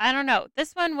 I don't know.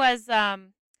 This one was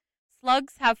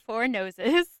slugs have 4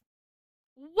 noses.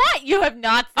 What? You have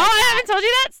not said Oh, I that. haven't told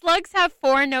you that? Slugs have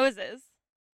 4 noses.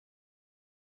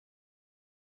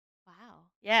 Wow.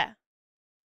 Yeah.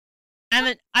 And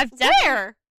then I've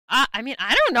Where? I mean,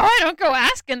 I don't know. I don't go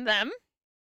asking them.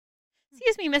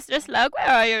 Excuse me, Mr. Slug, where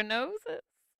are your noses?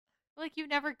 Like you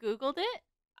never Googled it?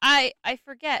 I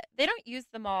forget. They don't use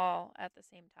them all at the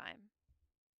same time.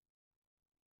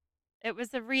 It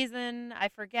was a reason. I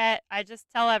forget. I just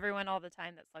tell everyone all the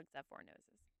time that slugs have 4 noses.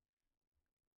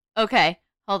 Okay,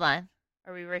 hold on.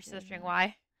 Are we researching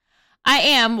why? I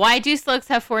am. Why do slugs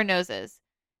have 4 noses?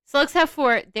 Slugs have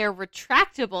 4. They're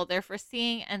retractable. They're for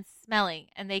seeing and smelling,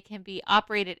 and they can be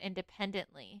operated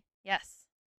independently. Yes.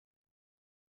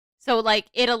 So, like,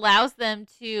 it allows them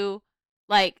to,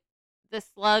 like, the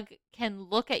slug can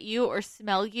look at you or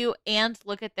smell you and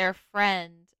look at their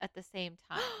friend at the same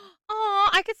time. Oh,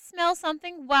 I could smell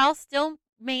something while still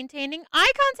maintaining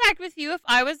eye contact with you if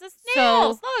I was a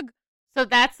snail slug. So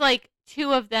that's like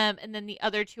 2 of them, and then the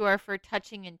other 2 are for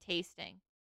touching and tasting.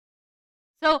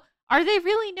 So are they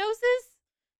really noses?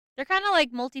 They're kind of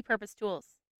like multi-purpose tools.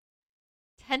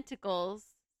 Tentacles.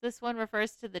 This one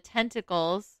refers to the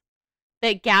tentacles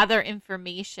that gather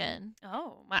information.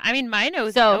 Oh, my nose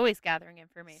is So- always gathering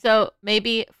information. So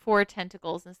maybe 4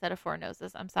 tentacles instead of 4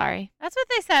 noses. I'm sorry. That's what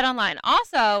they said online.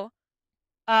 Also,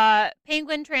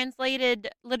 penguin translated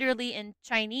literally in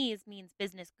Chinese means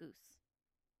business goose.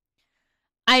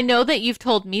 I know that you've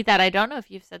told me that. I don't know if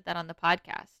you've said that on the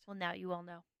podcast. Well, now you all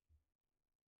know.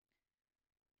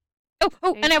 Oh, There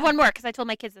you and I have go. one more because I told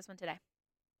my kids this one today.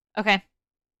 Okay.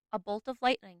 A bolt of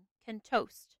lightning can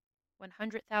toast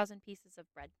 100,000 pieces of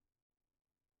bread.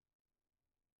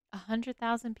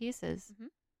 100,000 pieces.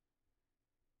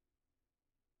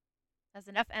 Has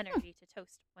enough energy to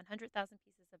toast 100,000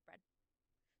 pieces of bread.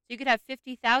 So you could have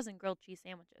 50,000 grilled cheese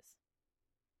sandwiches.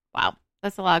 Wow,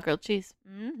 that's a lot of grilled cheese.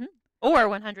 Or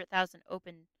 100,000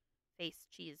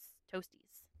 open-faced cheese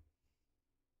toasties.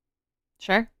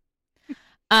 Sure.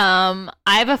 I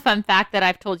have a fun fact that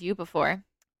I've told you before.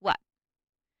 What?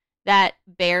 That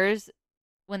bears,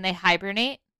 when they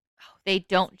hibernate, they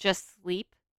don't just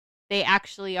sleep. They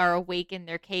actually are awake in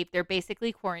their cave. They're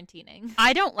basically quarantining.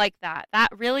 I don't like that. That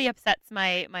really upsets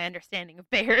my understanding of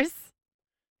bears.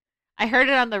 I heard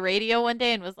it on the radio one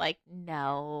day and was like,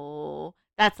 no,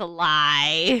 that's a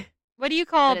lie. What do you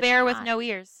call But a it's bear with not. no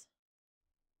ears?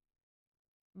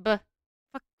 Buh.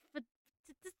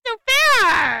 It's no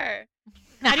fair.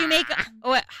 How do you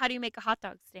make a hot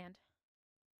dog stand?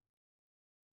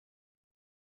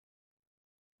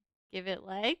 Give it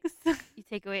legs? You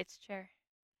take away its chair.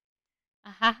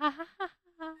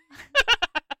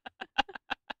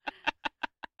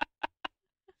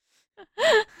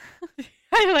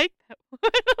 I like that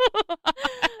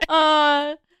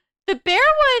one. The bear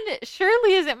one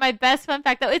surely isn't my best fun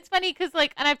fact, though. It's funny because,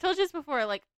 like, and I've told you this before,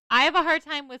 like, I have a hard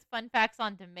time with fun facts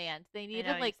on demand. They need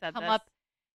know to, you like, said come this. up.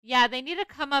 Yeah, they need to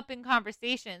come up in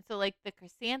conversation. So, like, the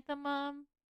chrysanthemum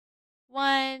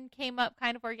one came up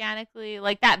kind of organically.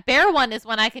 Like, that bear one is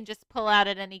one I can just pull out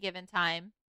at any given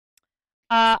time.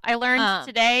 I learned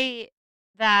today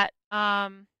that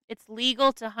it's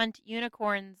legal to hunt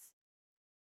unicorns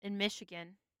in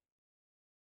Michigan.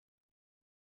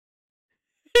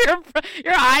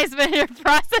 Your eyes, when you're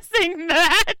processing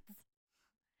that.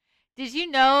 Did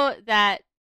you know that?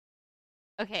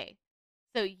 Okay,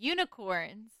 so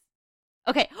unicorns.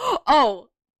 Okay. Oh,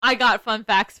 I got fun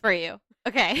facts for you.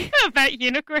 Okay. About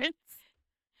unicorns.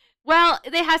 Well,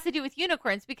 it has to do with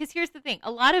unicorns because here's the thing: a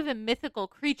lot of the mythical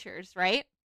creatures, right?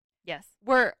 Yes.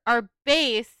 Are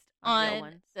based On real on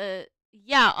ones.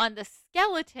 the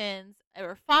skeletons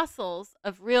or fossils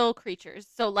of real creatures.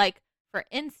 So, like, for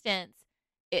instance,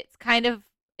 it's kind of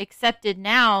accepted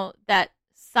now that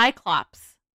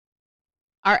cyclops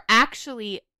were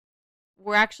actually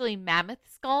mammoth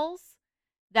skulls,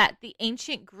 that the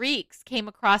ancient Greeks came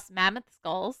across mammoth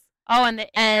skulls. Oh, and the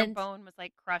inner And- bone was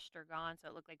like crushed or gone, so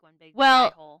it looked like one big Well,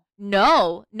 eye hole.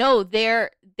 No,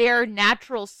 their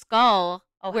natural skull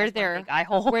Oh, where has one they're big eye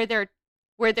hole. where they're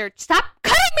stop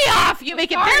cutting me off. You I'm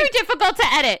make sorry. it very difficult to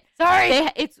edit. Sorry.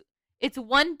 It's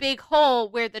one big hole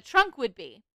where the trunk would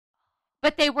be.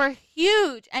 But they were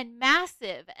huge and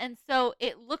massive, and so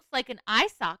it looks like an eye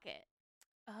socket.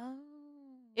 Oh.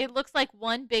 It looks like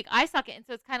one big eye socket, and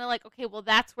so it's kind of like, okay, well,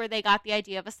 that's where they got the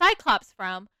idea of a cyclops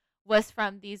from, was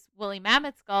from these woolly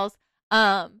mammoth skulls.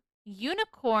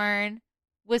 Unicorn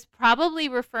was probably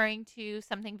referring to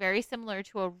something very similar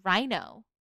to a rhino.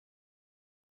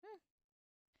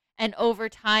 And over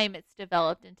time, it's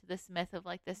developed into this myth of,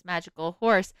 like, this magical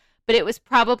horse. But it was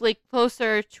probably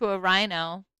closer to a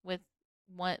rhino with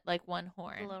one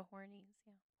horn. The little hornies.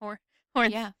 Yeah.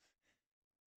 Horns. Yeah.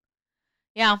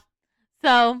 Yeah.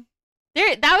 So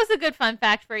that was a good fun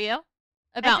fact for you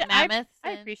about mammoths.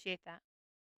 I and- appreciate that.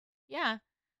 Yeah.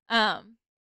 I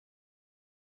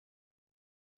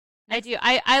Next- do.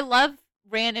 I love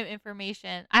random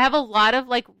information. I have a lot of,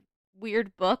 like,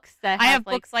 weird books that I have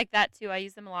like, books like that too. I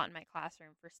use them a lot in my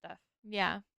classroom for stuff.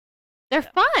 Yeah. They're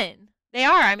fun. They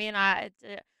are. I mean, I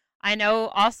know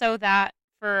also that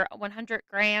for 100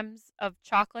 grams of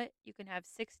chocolate, you can have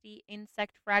 60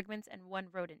 insect fragments and 1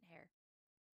 rodent hair.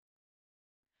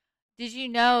 Did you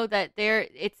know that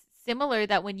it's similar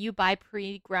that when you buy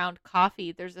pre-ground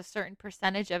coffee, there's a certain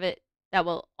percentage of it that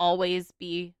will always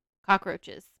be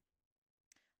cockroaches.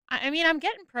 I mean, I'm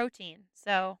getting protein,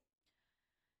 so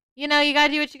You know, you got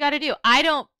to do what you got to do. I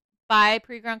don't buy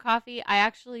pre-ground coffee. I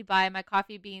actually buy my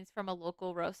coffee beans from a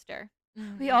local roaster.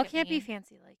 we Look all at can't be me.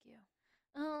 fancy like you.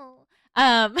 Oh.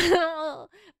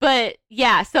 But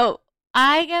yeah, so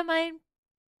I get mine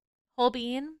whole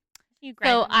bean. You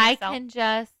grind So them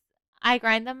yourself. I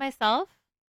grind them myself.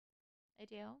 I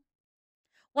do.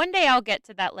 One day I'll get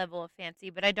to that level of fancy,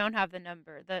 but I don't have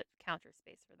the counter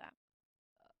space for that.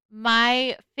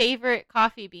 My favorite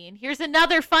coffee bean. Here's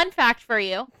another fun fact for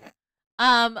you.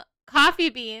 Coffee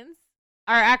beans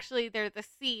are actually, they're the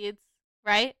seeds,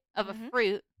 right, of a Mhm.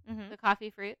 fruit, Mm-hmm. the coffee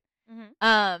fruit.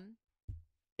 Mm-hmm.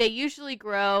 They usually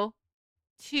grow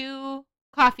 2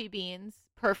 coffee beans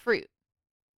per fruit.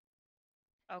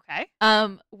 Okay.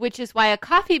 Which is why a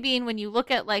coffee bean, when you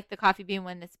look at, like, the coffee bean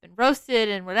when it's been roasted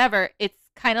and whatever,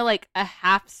 it's kind of like a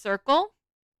half circle,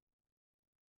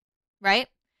 right?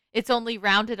 It's only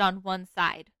rounded on one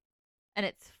side, and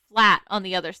it's flat on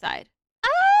the other side.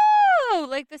 Oh,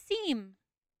 like the seam.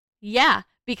 Yeah,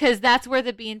 because that's where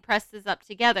the bean presses up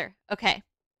together. Okay,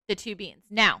 the two beans.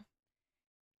 Now,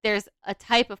 there's a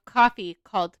type of coffee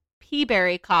called pea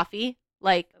berry coffee,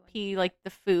 like pea, like the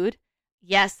food.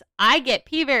 Yes, I get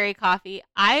pea berry coffee.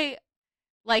 I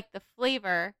like the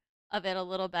flavor of it a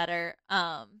little better.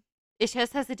 It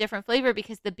just has a different flavor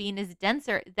because the bean is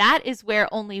denser. That is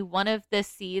where only one of the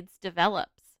seeds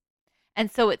develops, and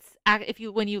so it's if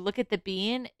you when you look at the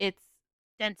bean, it's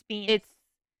Dense beans.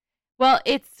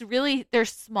 it's really they're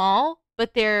small,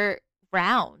 but they're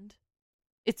round.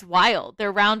 It's wild.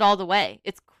 They're round all the way.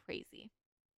 It's crazy.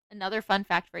 Another fun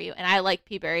fact for you, and I like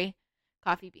pea berry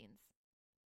coffee beans.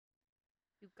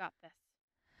 You've got this.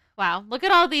 Wow, look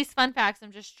at all these fun facts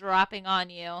I'm just dropping on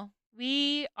you.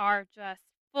 We are just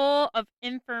full of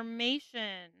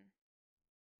information.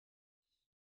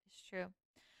 It's true.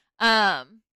 Yeah.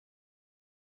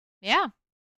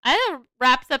 I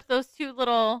wraps up those two,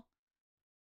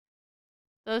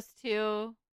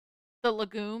 the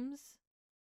legumes.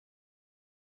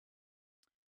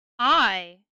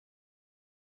 I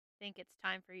think it's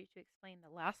time for you to explain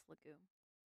the last legume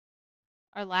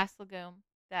Our last legume.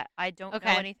 that I don't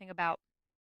Okay. know anything about.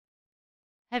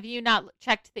 Have you not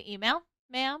checked the email,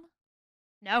 ma'am?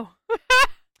 No.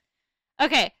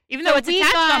 Okay. Even so though it's we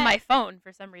attached got- on my phone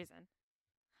for some reason.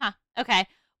 Huh. Okay.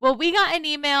 Well, we got an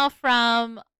email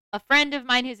from a friend of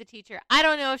mine who's a teacher. I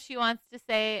don't know if she wants to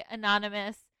say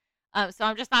anonymous, so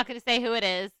I'm just not going to say who it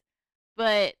is.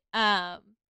 But a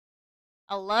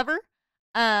lover.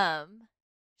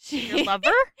 She Your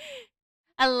lover?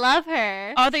 I love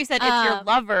her. Oh, they said it's your Um,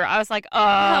 lover. I was like,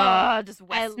 just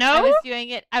West. I No. was doing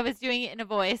it. I was doing it in a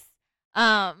voice,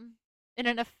 in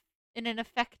an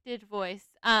affected voice.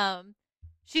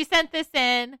 She sent this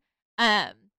in,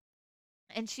 and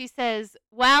she says,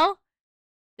 "Well,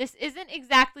 this isn't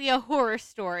exactly a horror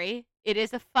story. It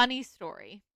is a funny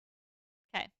story."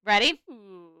 Okay, ready?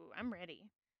 Ooh, I'm ready.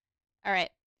 All right.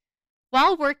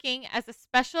 While working as a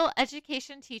special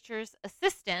education teacher's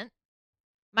assistant,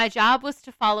 my job was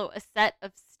to follow a set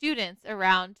of students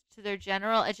around to their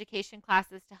general education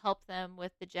classes to help them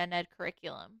with the gen ed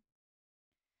curriculum.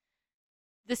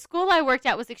 The school I worked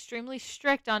at was extremely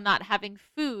strict on not having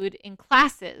food in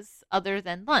classes other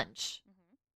than lunch,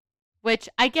 which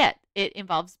I get. It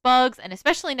involves bugs, and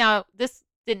especially now, this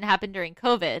didn't happen during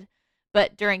COVID,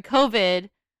 but during COVID,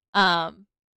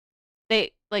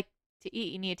 they like to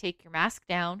eat, you need to take your mask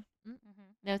down.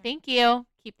 No, thank you.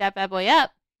 Keep that bad boy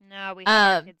up. No, we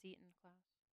have our kids eat in class.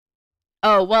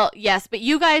 Oh, well, yes, but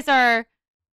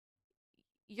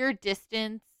you're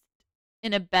distanced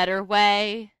in a better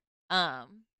way. Yeah.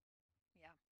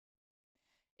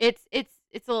 It's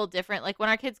a little different. Like when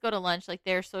our kids go to lunch, like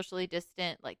they're socially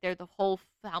distant, like they're the whole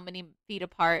how many feet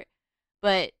apart.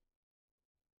 But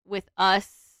with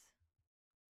us,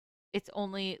 it's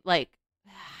only like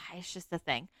it's just a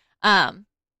thing.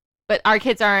 But our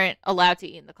kids aren't allowed to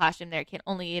eat in the classroom. They can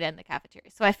only eat in the cafeteria.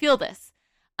 So I feel this.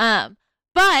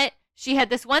 But she had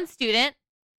this one student,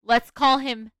 let's call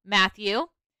him Matthew,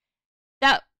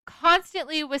 that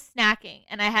constantly was snacking,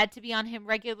 and I had to be on him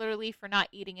regularly for not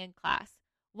eating in class.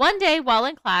 One day while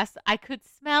in class, I could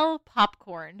smell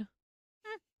popcorn.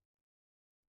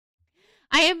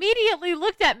 I immediately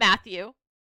looked at Matthew,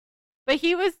 but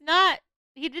he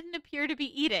didn't appear to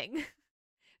be eating.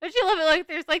 Don't you love it? Like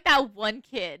there's like that one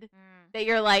kid that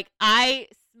you're like, I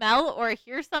smell or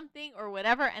hear something or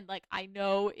whatever, and like I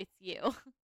know it's you.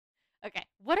 Okay,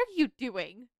 what are you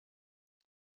doing?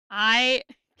 I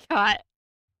got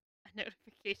a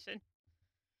notification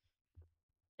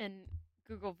in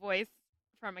Google Voice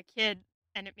from a kid,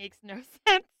 and it makes no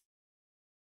sense.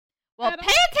 Well, pay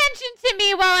attention to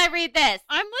me while I read this.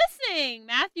 I'm listening.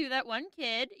 Matthew, that one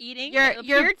kid eating,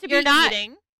 You're not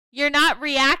eating, You're not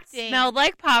reacting. smelled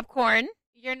like popcorn.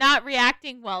 You're not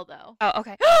reacting well though. Oh,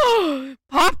 okay.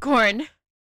 Popcorn.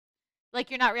 Like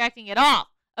you're not reacting at all.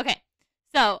 Okay.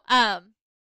 So, I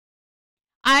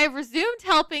resumed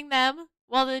helping them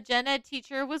while the gen ed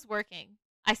teacher was working.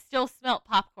 I still smelt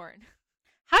popcorn.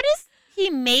 How does he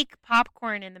make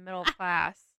popcorn in the middle of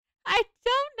class? I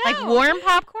don't know. Like warm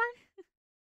popcorn?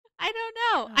 I don't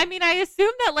know. Oh. I mean, I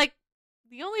assume that like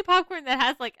the only popcorn that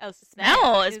has like a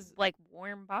Smell scent is like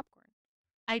warm popcorn.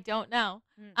 I don't know.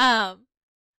 Mm.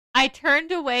 I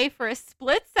turned away for a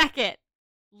split second,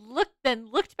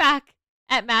 then looked back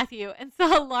at Matthew and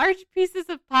saw large pieces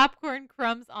of popcorn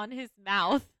crumbs on his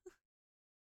mouth.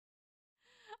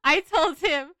 I told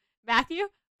him, Matthew,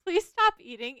 please stop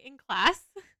eating in class.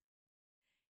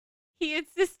 He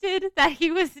insisted that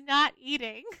he was not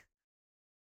eating.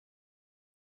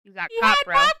 You got He caught, had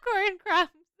bro. popcorn crumbs.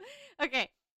 Okay.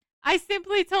 I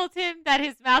simply told him that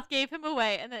his mouth gave him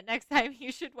away and that next time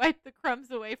he should wipe the crumbs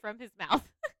away from his mouth.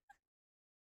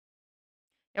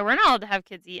 Yeah, we're not allowed to have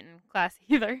kids eat in class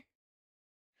either.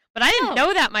 But I didn't No.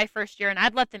 know that my first year, and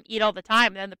I'd let them eat all the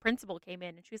time. And then the principal came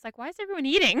in, and she was like, "Why is everyone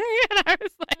eating?" And I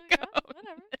was like, Yeah, "Oh,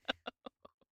 whatever.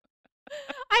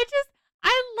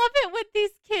 I love it with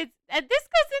these kids. And this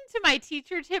goes into my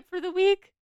teacher tip for the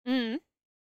week. Mm.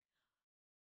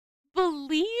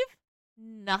 Believe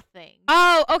nothing.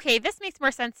 Oh, okay, this makes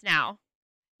more sense now."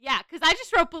 Yeah, because I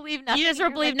just wrote believe nothing. You just and wrote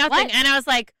you're believe like, nothing, "What?" and I was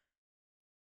like,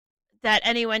 "That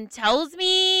anyone tells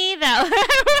me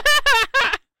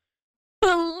that."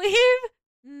 Believe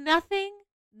nothing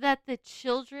that the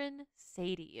children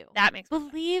say to you. That makes more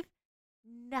sense. Believe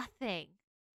nothing.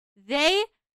 They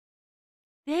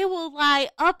will lie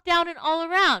up, down, and all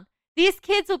around. These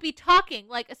kids will be talking,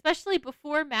 like, especially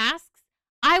before masks.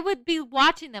 I would be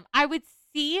watching them. I would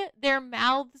see their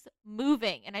mouths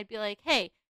moving, and I'd be like,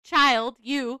 "Hey, child,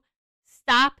 you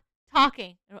stop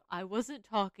talking." And I wasn't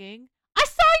talking. I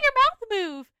saw your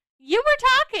mouth move. You were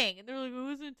talking. And they're like, "I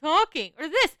wasn't talking." Or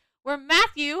this, where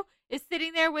Matthew is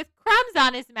sitting there with crumbs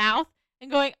on his mouth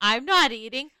and going, "I'm not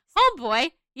eating."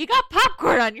 Homeboy, you got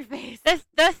popcorn on your face.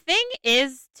 The thing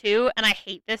is, too, and I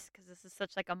hate this because this is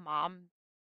such like a mom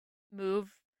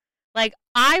move. Like,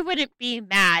 I wouldn't be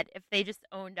mad if they just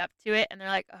owned up to it and they're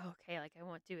like, "Oh, okay, like I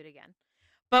won't do it again."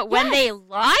 But when they Yes.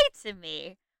 lie to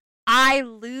me, I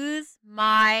lose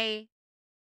my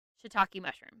shiitake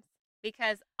mushrooms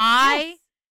because Yes.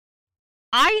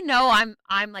 I know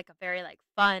I'm like a very like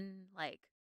fun, like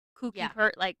kooky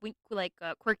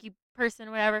Yeah. quirky person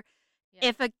or whatever. Yeah.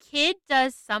 If a kid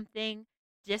does something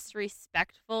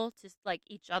disrespectful to like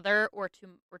each other or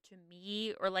to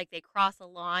me, or like they cross a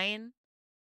line,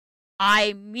 I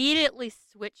immediately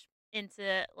switch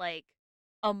into like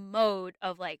a mode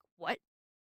of like, what?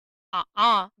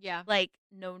 Yeah. Like,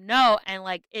 no, and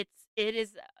like it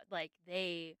is like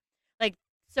they like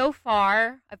so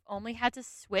far I've only had to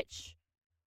switch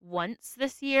once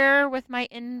this year with my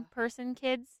in-person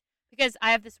kids because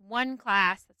I have this one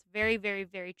class that's very, very,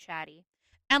 very chatty.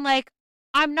 And like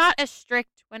I'm not as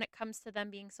strict when it comes to them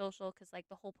being social because like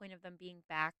the whole point of them being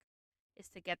back is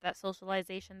to get that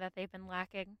socialization that they've been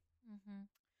lacking. Mm-hmm.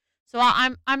 So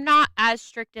I'm not as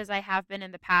strict as I have been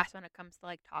in the past when it comes to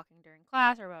like talking during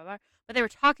class or blah blah. But they were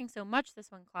talking so much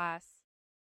this one class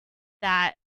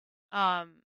that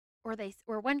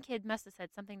or one kid must have said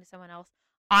something to someone else.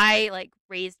 I like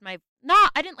raised my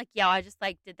I didn't like yell. I just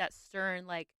like did that stern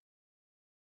like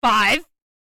 5,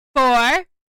 4,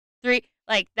 3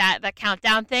 like that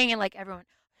countdown thing, and like everyone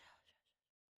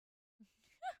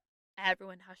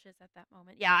hushes at that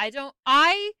moment. Yeah,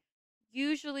 I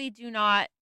usually do not.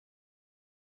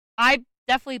 I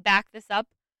definitely back this up.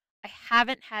 I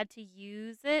haven't had to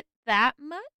use it that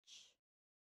much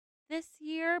this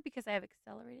year because I have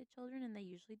accelerated children and they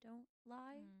usually don't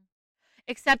lie.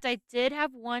 Except I did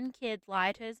have one kid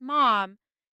lie to his mom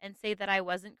and say that I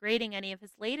wasn't grading any of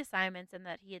his late assignments and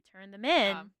that he had turned them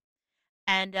in.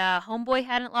 And homeboy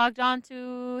hadn't logged on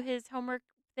to his homework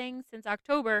thing since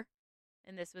October,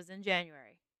 and this was in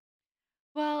January.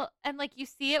 Well, and like you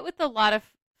see it with a lot of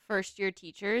first-year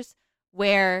teachers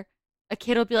where a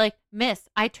kid will be like, "Miss,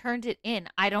 I turned it in.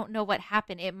 I don't know what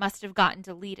happened. It must have gotten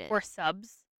deleted." Or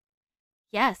subs.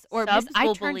 Yes, or Subs "Miss, I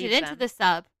will turned it believe into them. the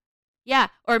sub." Yeah,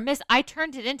 or "Miss, I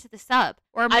turned it into the sub."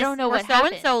 Or I don't know what so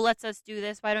happened. and so lets us do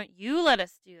this. Why don't you let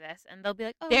us do this? And they'll be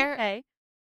like, "Oh, They're- okay."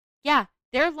 Yeah,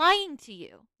 they're lying to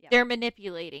you. Yep. They're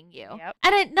manipulating you. Yep.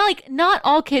 And not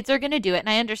all kids are going to do it, and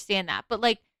I understand that. But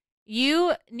like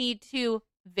you need to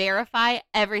verify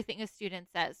everything a student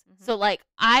says. Mhm. So like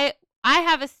I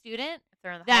have a student, If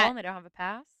they're in the that- hall and they don't have a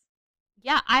pass.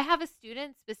 yeah, I have a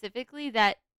student specifically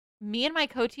that me and my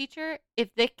co-teacher,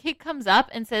 if the kid comes up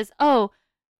and says, "Oh,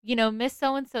 Miss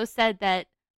so-and-so said that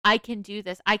I can do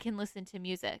this. I can listen to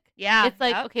music." Yeah. It's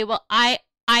like, yep. okay, well, I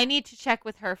need to check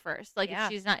with her first, like Yeah.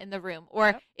 if she's not in the room, or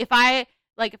Yep. if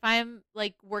I'm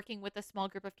like working with a small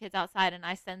group of kids outside and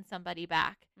I send somebody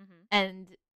back Mhm.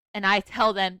 and I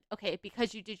tell them, "Okay,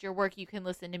 because you did your work, you can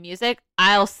listen to music."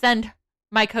 I'll send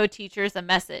my co-teachers a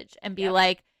message and be Yep.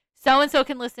 like, "So and so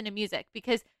can listen to music,"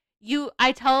 because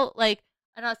I tell like,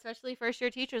 I know, especially first year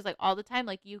teachers, like all the time,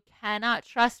 like you cannot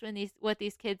trust what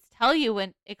these kids tell you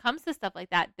when it comes to stuff like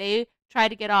that. They try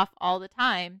to get off all the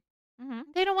time.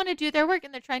 Mhm. They don't want to do their work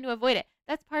and they're trying to avoid it.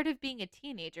 That's part of being a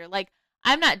teenager. Like,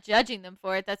 I'm not judging them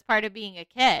for it. That's part of being a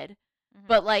kid. Mhm.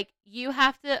 But like you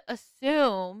have to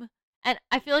assume, and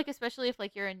I feel like especially if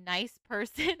like you're a nice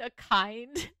person, a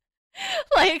kind,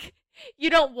 like you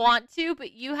don't want to,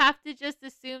 but you have to just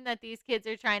assume that these kids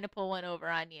are trying to pull one over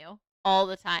on you all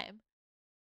the time.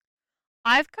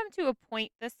 I've come to a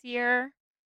point this year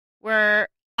where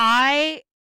I'm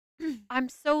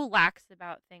so lax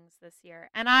about things this year.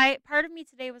 And part of me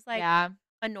today was like Yeah.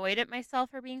 annoyed at myself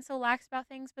for being so lax about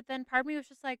things, but then part of me was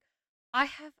just like, I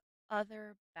have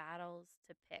other battles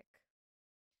to pick.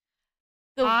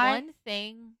 The one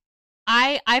thing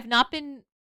I've not been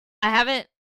I haven't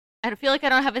I don't feel like I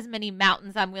don't have as many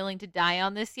mountains I'm willing to die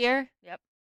on this year. Yep.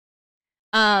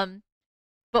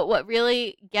 But what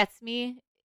really gets me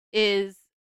is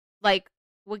like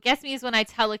what gets me is when I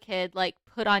tell a kid like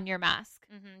put on your mask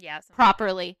Yeah.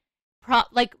 properly.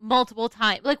 Like multiple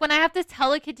times. Like when I have to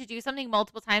tell a kid to do something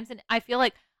multiple times and I feel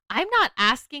like I'm not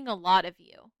asking a lot of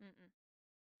you. Mm-mm.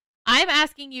 I'm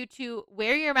asking you to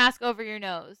wear your mask over your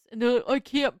nose. And they're like, I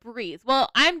can't breathe. Well,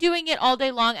 I'm doing it all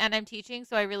day long and I'm teaching,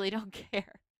 so I really don't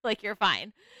care. Like, you're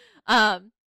fine. Or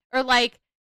like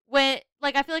when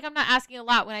like I feel like I'm not asking a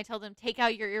lot when I tell them take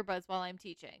out your earbuds while I'm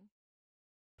teaching.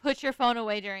 Put your phone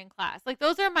away during class. Like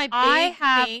those are my big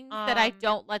things that I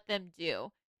don't let them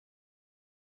do.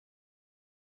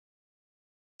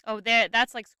 Oh,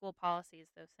 that's like school policies,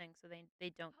 those things, so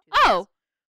they don't do Oh. those.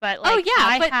 But like,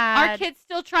 but our kids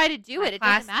still try to do it. It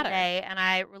doesn't matter. Today, and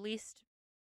I released.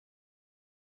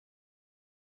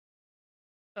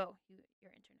 Oh,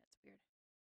 your internet's weird.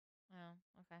 Oh,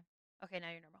 okay. Okay, now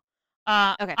you're normal.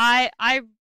 Okay. I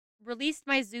released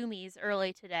my Zoomies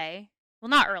early today. Well,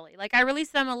 not early. Like I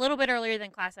released them a little bit earlier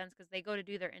than class ends because they go to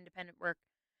do their independent work,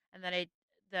 and then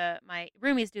my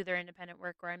roomies do their independent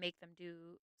work, or I make them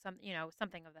do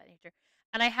something of that nature.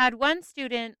 And I had one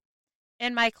student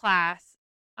in my class,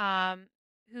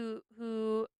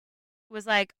 who was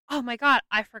like, "Oh my god,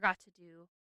 I forgot to do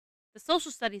the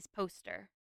social studies poster."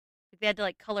 Like they had to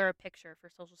like color a picture for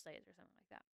social studies or something like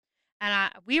that.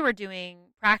 And we were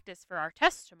doing practice for our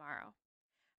test tomorrow.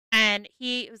 And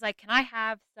he was like, "Can I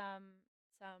have some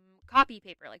copy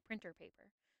paper, like printer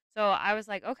paper?" So I was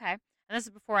like, "Okay." And this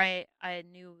is before I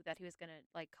knew that he was gonna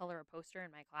like color a poster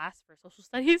in my class for social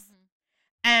studies. Mhm.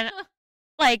 And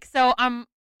like so I'm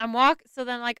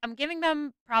giving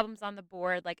them problems on the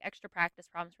board, like extra practice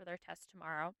problems for their test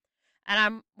tomorrow. And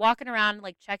I'm walking around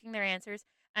like checking their answers,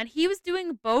 and he was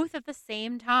doing both at the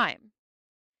same time.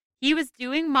 He was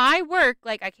doing my work,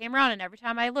 like I came around and every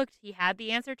time I looked, he had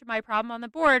the answer to my problem on the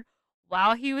board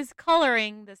while he was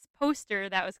coloring this poster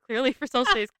that was clearly for social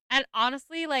studies. And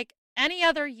honestly, like any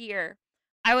other year,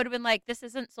 I would have been like, this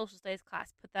isn't social studies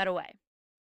class, put that away.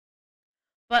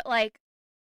 But like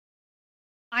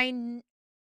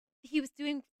he was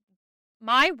doing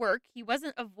my work. He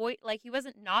wasn't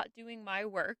not doing my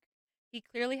work. He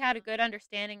clearly had a good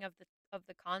understanding of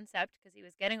the concept because he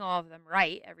was getting all of them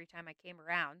right every time I came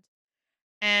around.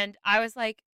 And I was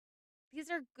like, these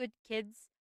are good kids.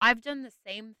 I've done the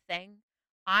same thing.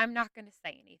 I'm not going to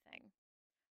say anything.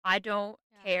 I don't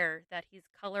care that he's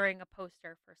coloring a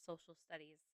poster for social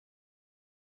studies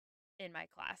in my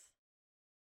class.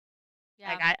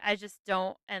 Yeah. Like I just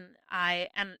don't, and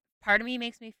part of me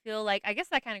makes me feel like, I guess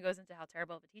that kind of goes into how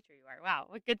terrible of a teacher you are. Wow,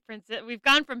 what good we've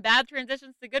gone from bad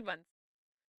transitions to good ones.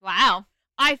 Wow.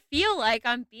 I feel like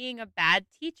I'm being a bad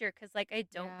teacher because like I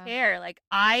don't care. Like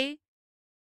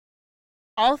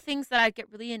all things that I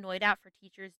get really annoyed at for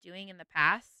teachers doing in the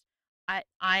past,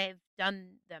 I've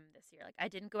done them this year. Like I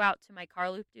didn't go out to my car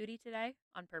loop duty today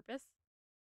on purpose,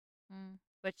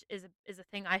 which is a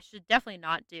thing I should definitely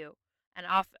not do. And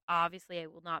obviously I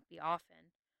will not be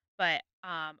often, but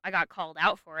I got called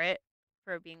out for it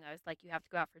I was like, you have to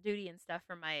go out for duty and stuff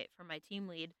from my team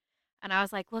lead, and I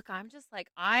was like, look, I'm just like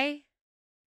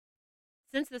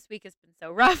since this week has been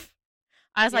so rough,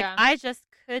 I was like, I just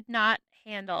could not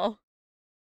handle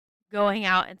going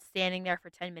out and standing there for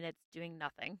 10 minutes doing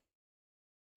nothing.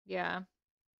 Yeah.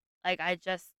 Like I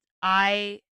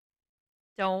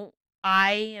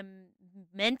am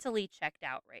mentally checked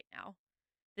out right now.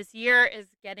 This year is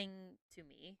getting to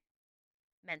me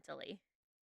mentally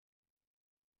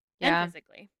and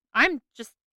physically. I'm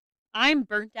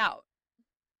burnt out.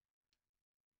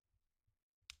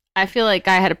 I feel like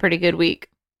I had a pretty good week.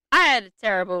 I had a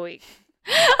terrible week.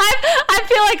 I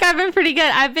feel like I've been pretty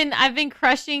good. I've been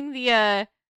crushing the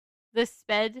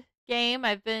sped game.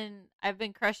 I've been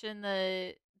crushing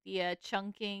the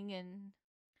chunking and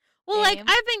like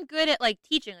I've been good at like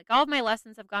teaching. Like all of my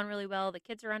lessons have gone really well. The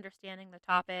kids are understanding the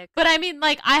topic. But I mean,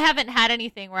 like I haven't had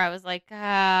anything where I was like,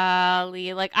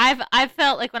 golly. Like I've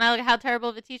felt like when I look at how terrible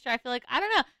of a teacher, I feel like I don't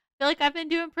know. I feel like I've been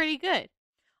doing pretty good.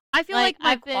 I feel like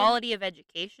my quality of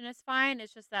education is fine.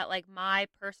 It's just that like my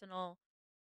personal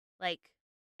like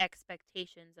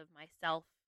expectations of myself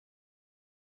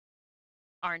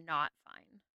are not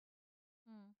fine.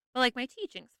 But like my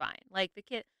teaching's fine. Like the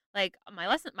kid, like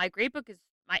my grade book is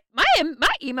My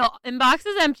email inbox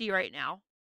is empty right now.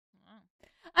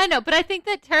 I know, but I think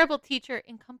that terrible teacher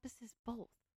encompasses both.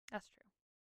 That's true.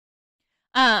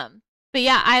 But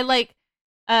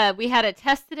yeah, we had a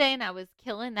test today and I was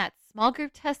killing that small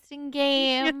group testing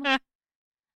game.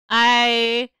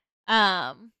 I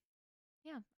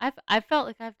I felt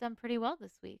like I've done pretty well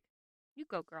this week. You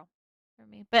go, girl. For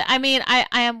me. But I mean, I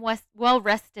am well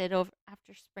rested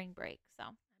after spring break, so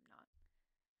I'm not.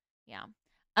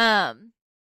 Yeah.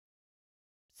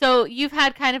 So you've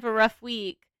had kind of a rough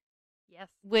week. Yes.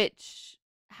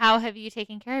 How have you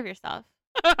taken care of yourself?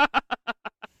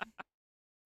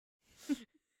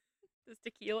 Does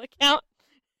tequila count?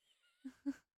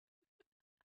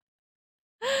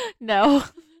 No.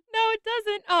 No, it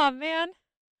doesn't. Oh man.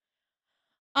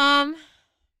 I've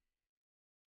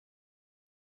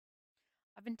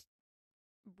been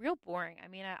real boring. I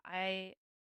mean,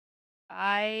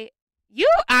 you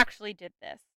actually did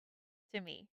this to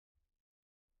me.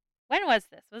 When was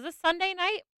this? Was this Sunday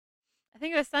night? I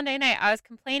think it was Sunday night. I was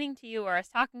complaining to you, or I was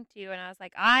talking to you, and I was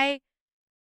like, I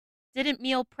didn't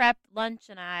meal prep lunch,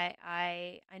 and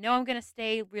I know I'm gonna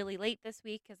stay really late this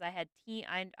week because I had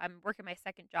I'm working my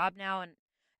second job now, and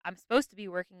I'm supposed to be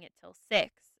working it till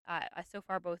 6. So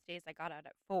far both days I got out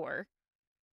at 4,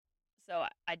 so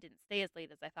I didn't stay as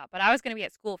late as I thought. But I was gonna be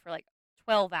at school for like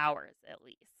 12 hours at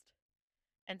least,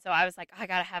 and so I was like, I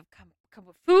gotta have come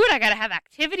with food. I gotta have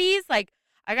activities. Like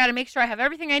I gotta make sure I have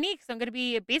everything I need because I'm gonna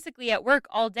be basically at work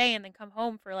all day and then come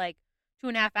home for like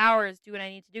 2.5 hours, do what I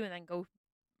need to do, and then go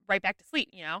right back to sleep,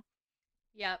 you know?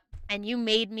 Yep. And you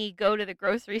made me go to the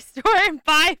grocery store and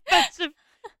buy a bunch of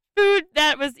food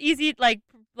that was easy, like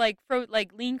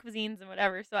lean cuisines and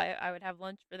whatever, so I would have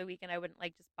lunch for the week and I wouldn't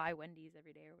like just buy Wendy's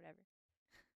every day or whatever.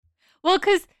 Well,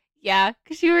 because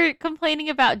you were complaining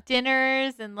about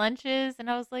dinners and lunches, and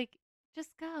I was like,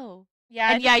 just go.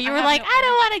 Yeah. And you were like, I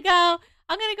don't want to go.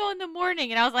 I'm going to go in the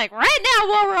morning. And I was like, right now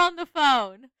while we're on the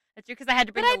phone. That's true, because I had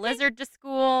to bring the lizard to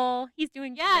school. He's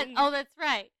doing great. Oh, that's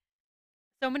right.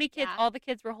 So many kids, all the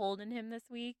kids were holding him this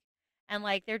week. And,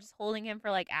 like, they're just holding him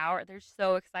for, like, hours. They're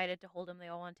so excited to hold him. They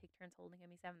all want to take turns holding him.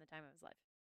 He's having the time of his life.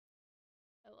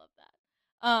 I love that.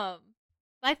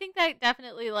 I think that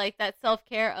definitely, like, that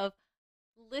self-care of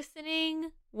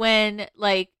listening when,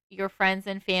 like, your friends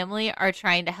and family are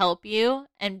trying to help you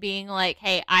and being like,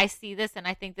 hey, I see this and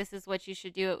I think this is what you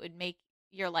should do. It would make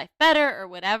your life better or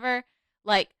whatever.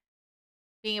 Like,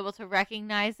 being able to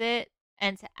recognize it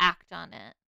and to act on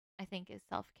it, I think is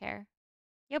self-care.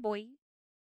 Yeah, boy.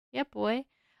 Yeah, boy.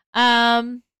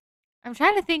 I'm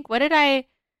trying to think, what did I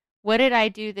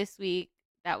do this week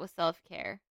that was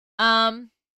self-care? I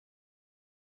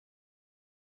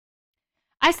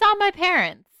saw my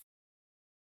parents.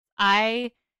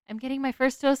 I am getting my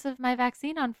first dose of my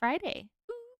vaccine on Friday.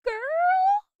 Ooh,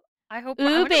 girl. I hope. I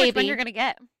wonder which one you're gonna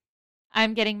get.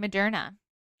 I'm getting Moderna.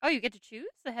 Oh, you get to choose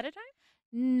ahead of time?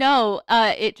 No,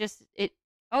 it tells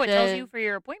you for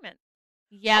your appointment.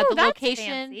 Yeah, the location.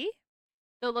 Fancy.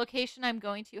 The location I'm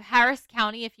going to, Harris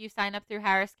County. If you sign up through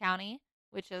Harris County,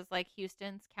 which is like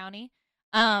Houston's county,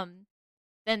 then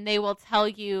they will tell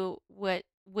you which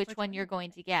one you're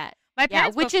going to get. My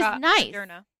parents which is nice.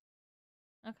 Moderna.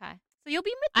 Okay, so you'll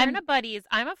be Moderna buddies.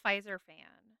 I'm a Pfizer fan.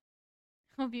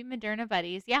 We'll be Moderna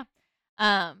buddies. Yeah.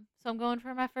 So I'm going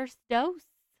for my first dose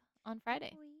on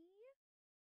Friday.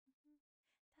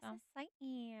 That's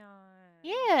exciting.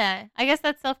 Yeah, I guess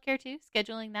that's self-care too.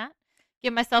 Scheduling that,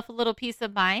 give myself a little peace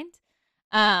of mind.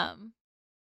 Get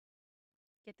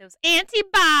those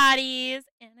antibodies.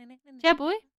 Yeah,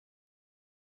 boy.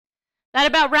 That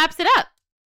about wraps it up.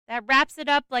 That wraps it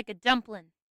up like a dumpling.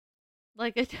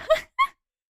 Like a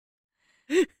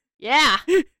yeah.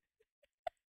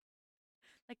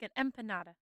 Like an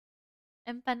empanada.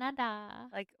 Empanada.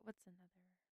 Like, what's another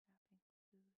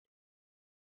food?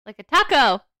 Like a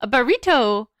taco. A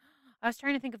burrito. I was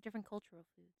trying to think of different cultural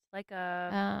foods. Like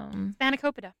a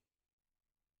spanakopita.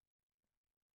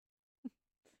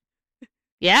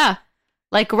 Yeah.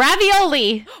 Like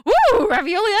ravioli. Woo!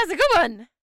 Ravioli, that's a good one.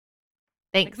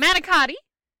 Thanks. Like manicotti.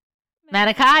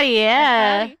 Manicotti,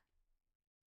 yeah.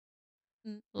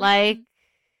 Manicotti.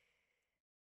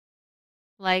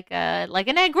 Like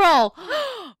an egg roll.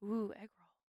 Ooh, egg roll.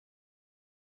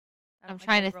 I'm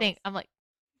trying to think. I'm like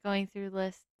going through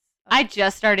lists. Okay. I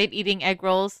just started eating egg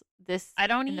rolls I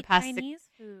don't eat Chinese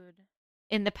food.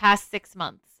 In the past 6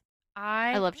 months.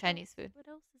 I love Chinese food. What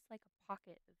else is like a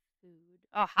pocket of food?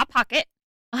 Oh, Hot Pocket.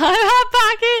 Hot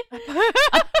Pocket.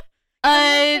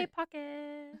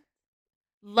 Pocket.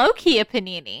 Low key a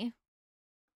panini.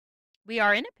 We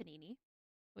are in a panini.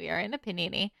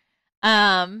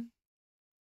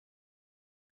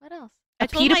 What else? I A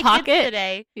told pita my pocket? kids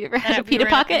today You ever had that a we pita were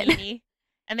in a pocket? panini,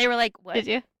 and they were like, "What?" Did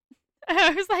you?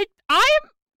 I was like, "I am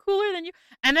cooler than you."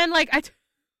 And then like it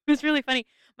was really funny.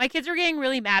 My kids were getting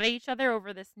really mad at each other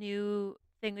over this new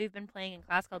thing we've been playing in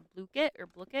class called Blukit or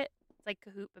Blookit. It's like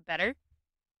Kahoot but better.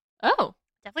 Oh,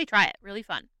 Definitely try it. Really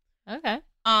fun. okay.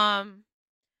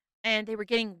 And they were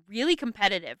getting really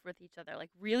competitive with each other, like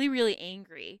really, really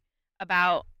angry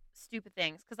about stupid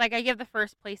things. Because like I give the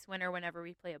first place winner whenever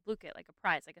we play a Blukit, like a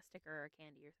prize, like a sticker or a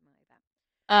candy or something like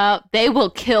that. They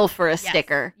will kill for a Yes,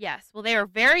 sticker. Yes. Well, they were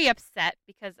very upset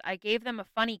because I gave them a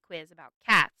funny quiz about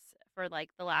cats for like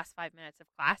the last 5 minutes of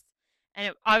class.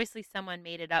 And obviously someone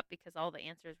made it up because all the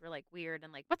answers were like weird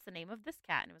and like, what's the name of this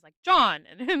cat? And it was like, John.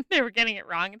 And they were getting it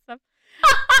wrong and stuff.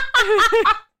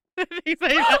 Things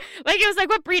like that. Like it was like,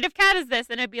 what breed of cat is this?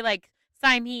 And it'd be like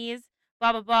Siamese,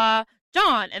 blah, blah, blah,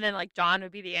 John. And then like John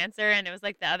would be the answer. And it was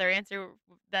like the other answer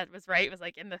that was right was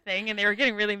like in the thing. And they were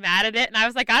getting really mad at it. And I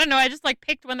was like, I don't know. I just like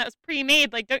picked one that was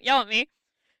pre-made. Like, don't yell at me.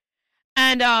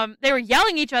 And they were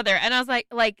yelling at each other. And I was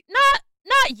like not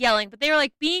yelling, but they were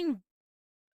like being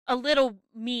a little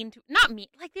mean to, not mean,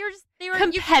 like they were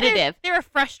Competitive. They were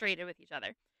frustrated with each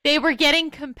other. They were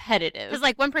getting competitive. Because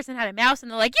like one person had a mouse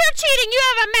and they're like, you're cheating, you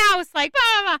have a mouse, like blah,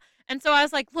 blah, blah. And so I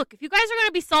was like, look, if you guys are going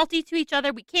to be salty to each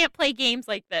other, we can't play games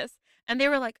like this. And they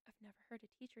were like, I've never heard a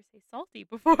teacher say salty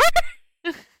before.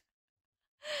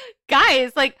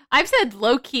 Guys, like I've said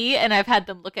low key and I've had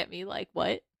them look at me like,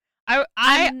 what? I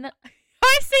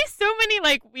say so many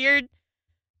like weird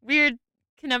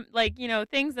like, you know,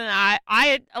 things, and I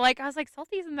was like,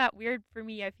 salty isn't that weird for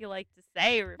me, I feel like, to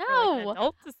say, or for like an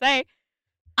adult to say.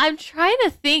 I'm trying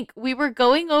to think. We were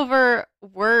going over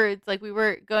words, like we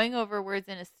were going over words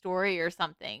in a story or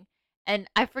something, and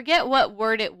I forget what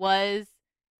word it was,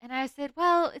 and I said,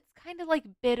 well, it's kind of like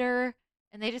bitter,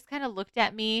 and they just kind of looked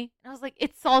at me, and I was like,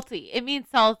 it's salty. It means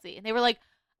salty. And they were like,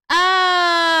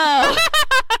 oh.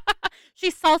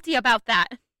 She's salty about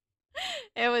that.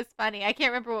 It was funny. I can't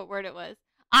remember what word it was.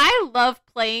 I love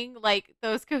playing like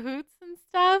those Kahoots and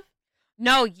stuff.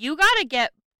 No, you gotta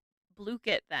get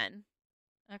Blukit then.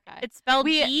 Okay. It's spelled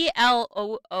BLOOKET,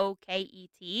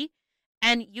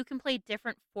 and you can play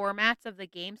different formats of the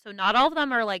game. So not all of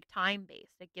them are like time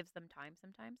based. It gives them time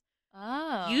sometimes.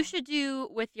 Oh. You should do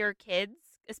with your kids,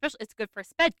 especially it's good for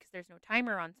SPED because there's no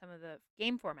timer on some of the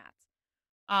game formats.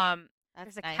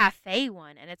 There's a cafe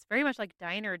one, and it's very much like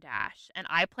Diner Dash, and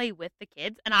I play with the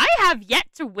kids, and I have yet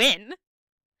to win.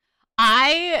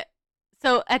 Right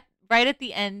at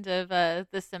the end of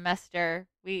the semester,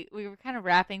 we were kind of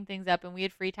wrapping things up, and we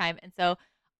had free time, and so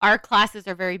our classes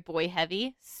are very boy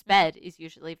heavy. SPED is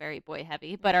usually very boy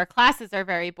heavy, but our classes are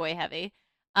very boy heavy.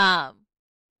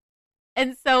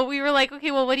 And so we were like,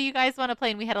 okay, well, what do you guys want to play?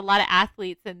 And we had a lot of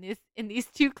athletes in these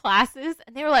two classes,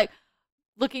 and they were like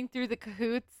looking through the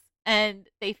Kahoots. And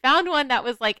they found one that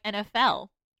was like NFL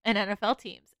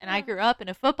teams. And I grew up in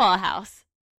a football house.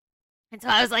 And so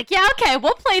I was like, yeah, okay,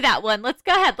 we'll play that one. Let's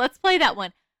go ahead. Let's play that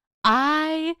one.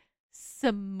 I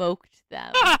smoked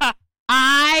them.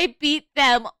 I beat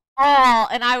them all.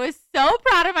 And I was so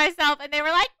proud of myself. And they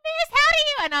were like, Miss, how do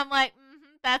you? And I'm like,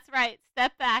 that's right.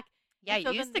 Step back. Yeah,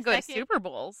 so you used to go to Super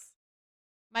Bowls.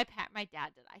 My dad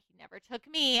did. He never took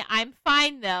me. I'm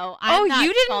fine, though.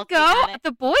 You didn't go?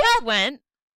 The boys went.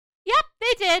 Yep,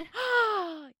 they did.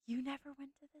 You never went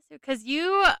to this? Because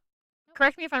you,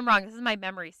 correct me if I'm wrong, this is my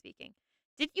memory speaking.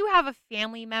 Did you have a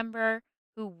family member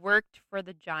who worked for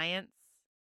the Giants?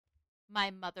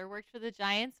 My mother worked for the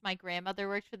Giants. My grandmother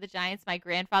worked for the Giants. My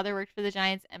grandfather worked for the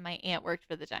Giants. And my aunt worked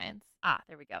for the Giants. Ah,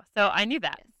 there we go. So I knew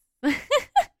that. Yes.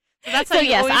 So that's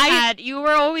how you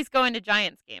were always going to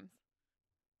Giants games.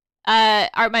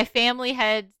 My family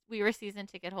we were season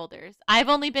ticket holders. I've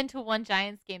only been to one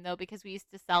Giants game though because we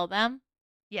used to sell them.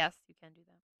 Yes, you can do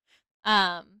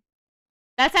that.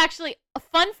 That's actually a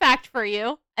fun fact for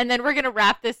you, and then we're gonna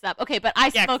wrap this up. Okay, but I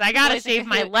gotta shave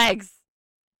my legs.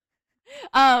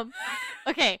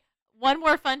 Okay, one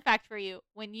more fun fact for you.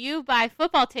 When you buy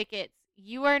football tickets,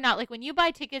 you are not like when you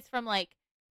buy tickets from like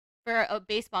for a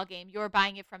baseball game, you're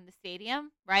buying it from the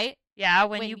stadium, right? Yeah,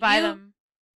 when you buy them.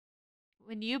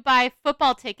 When you buy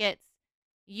football tickets,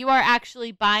 you are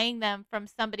actually buying them from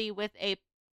somebody with a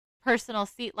personal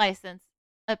seat license,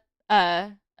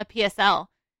 a PSL.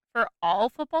 For all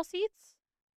football seats?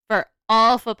 For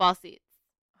all football seats.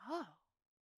 Oh.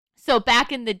 So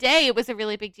back in the day, it was a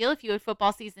really big deal if you had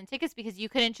football season tickets because you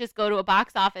couldn't just go to a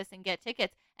box office and get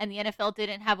tickets. And the NFL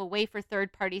didn't have a way for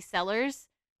third-party sellers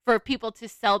for people to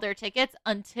sell their tickets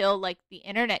until like the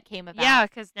internet came about. Yeah,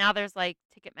 because now there's like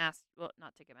Ticketmaster. Well,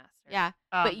 not Ticketmaster. Yeah,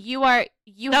 but you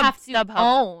have to StubHub.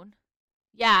 own.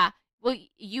 Yeah, well,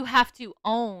 you have to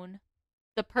own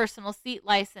the personal seat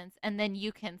license, and then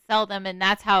you can sell them, and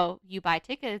that's how you buy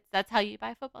tickets. That's how you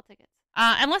buy football tickets.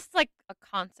 Unless it's like a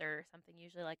concert or something.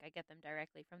 Usually, like I get them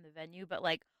directly from the venue, but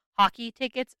like hockey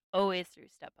tickets, always through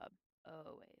StubHub.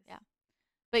 Always. Yeah.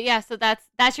 But yeah, so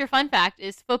that's your fun fact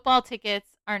is football tickets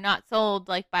are not sold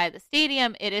like by the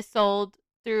stadium. It is sold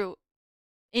through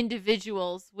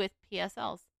individuals with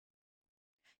PSLs.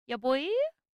 Yeah, boy.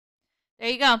 There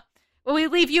you go. Well, we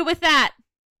leave you with that.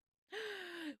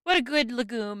 What a good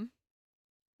legume.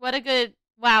 What a good,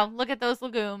 wow, look at those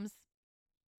legumes.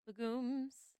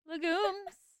 Legumes.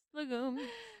 Legumes. Legumes.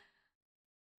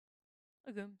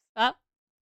 Legumes. Up.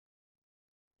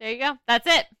 There you go. That's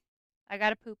it. I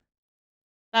gotta poop.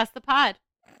 That's the pod.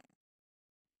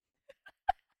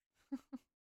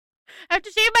 I have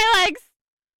to shave my legs.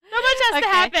 So much has to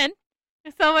happen.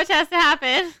 So much has to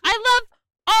happen. I love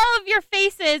all of your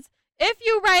faces. If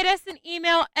you write us an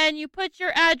email and you put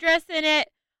your address in it,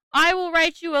 I will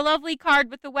write you a lovely card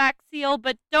with a wax seal,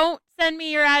 but don't send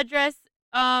me your address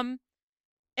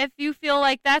if you feel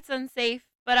like that's unsafe,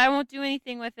 but I won't do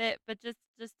anything with it, but just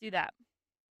do that.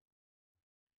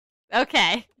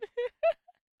 Okay.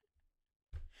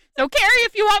 So, Carrie,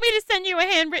 if you want me to send you a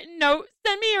handwritten note,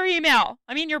 send me your email.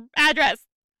 I mean, your address.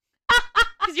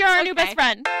 Because you're our new best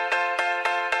friend. Is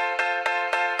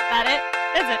that it?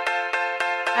 That's it.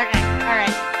 Okay. All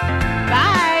right.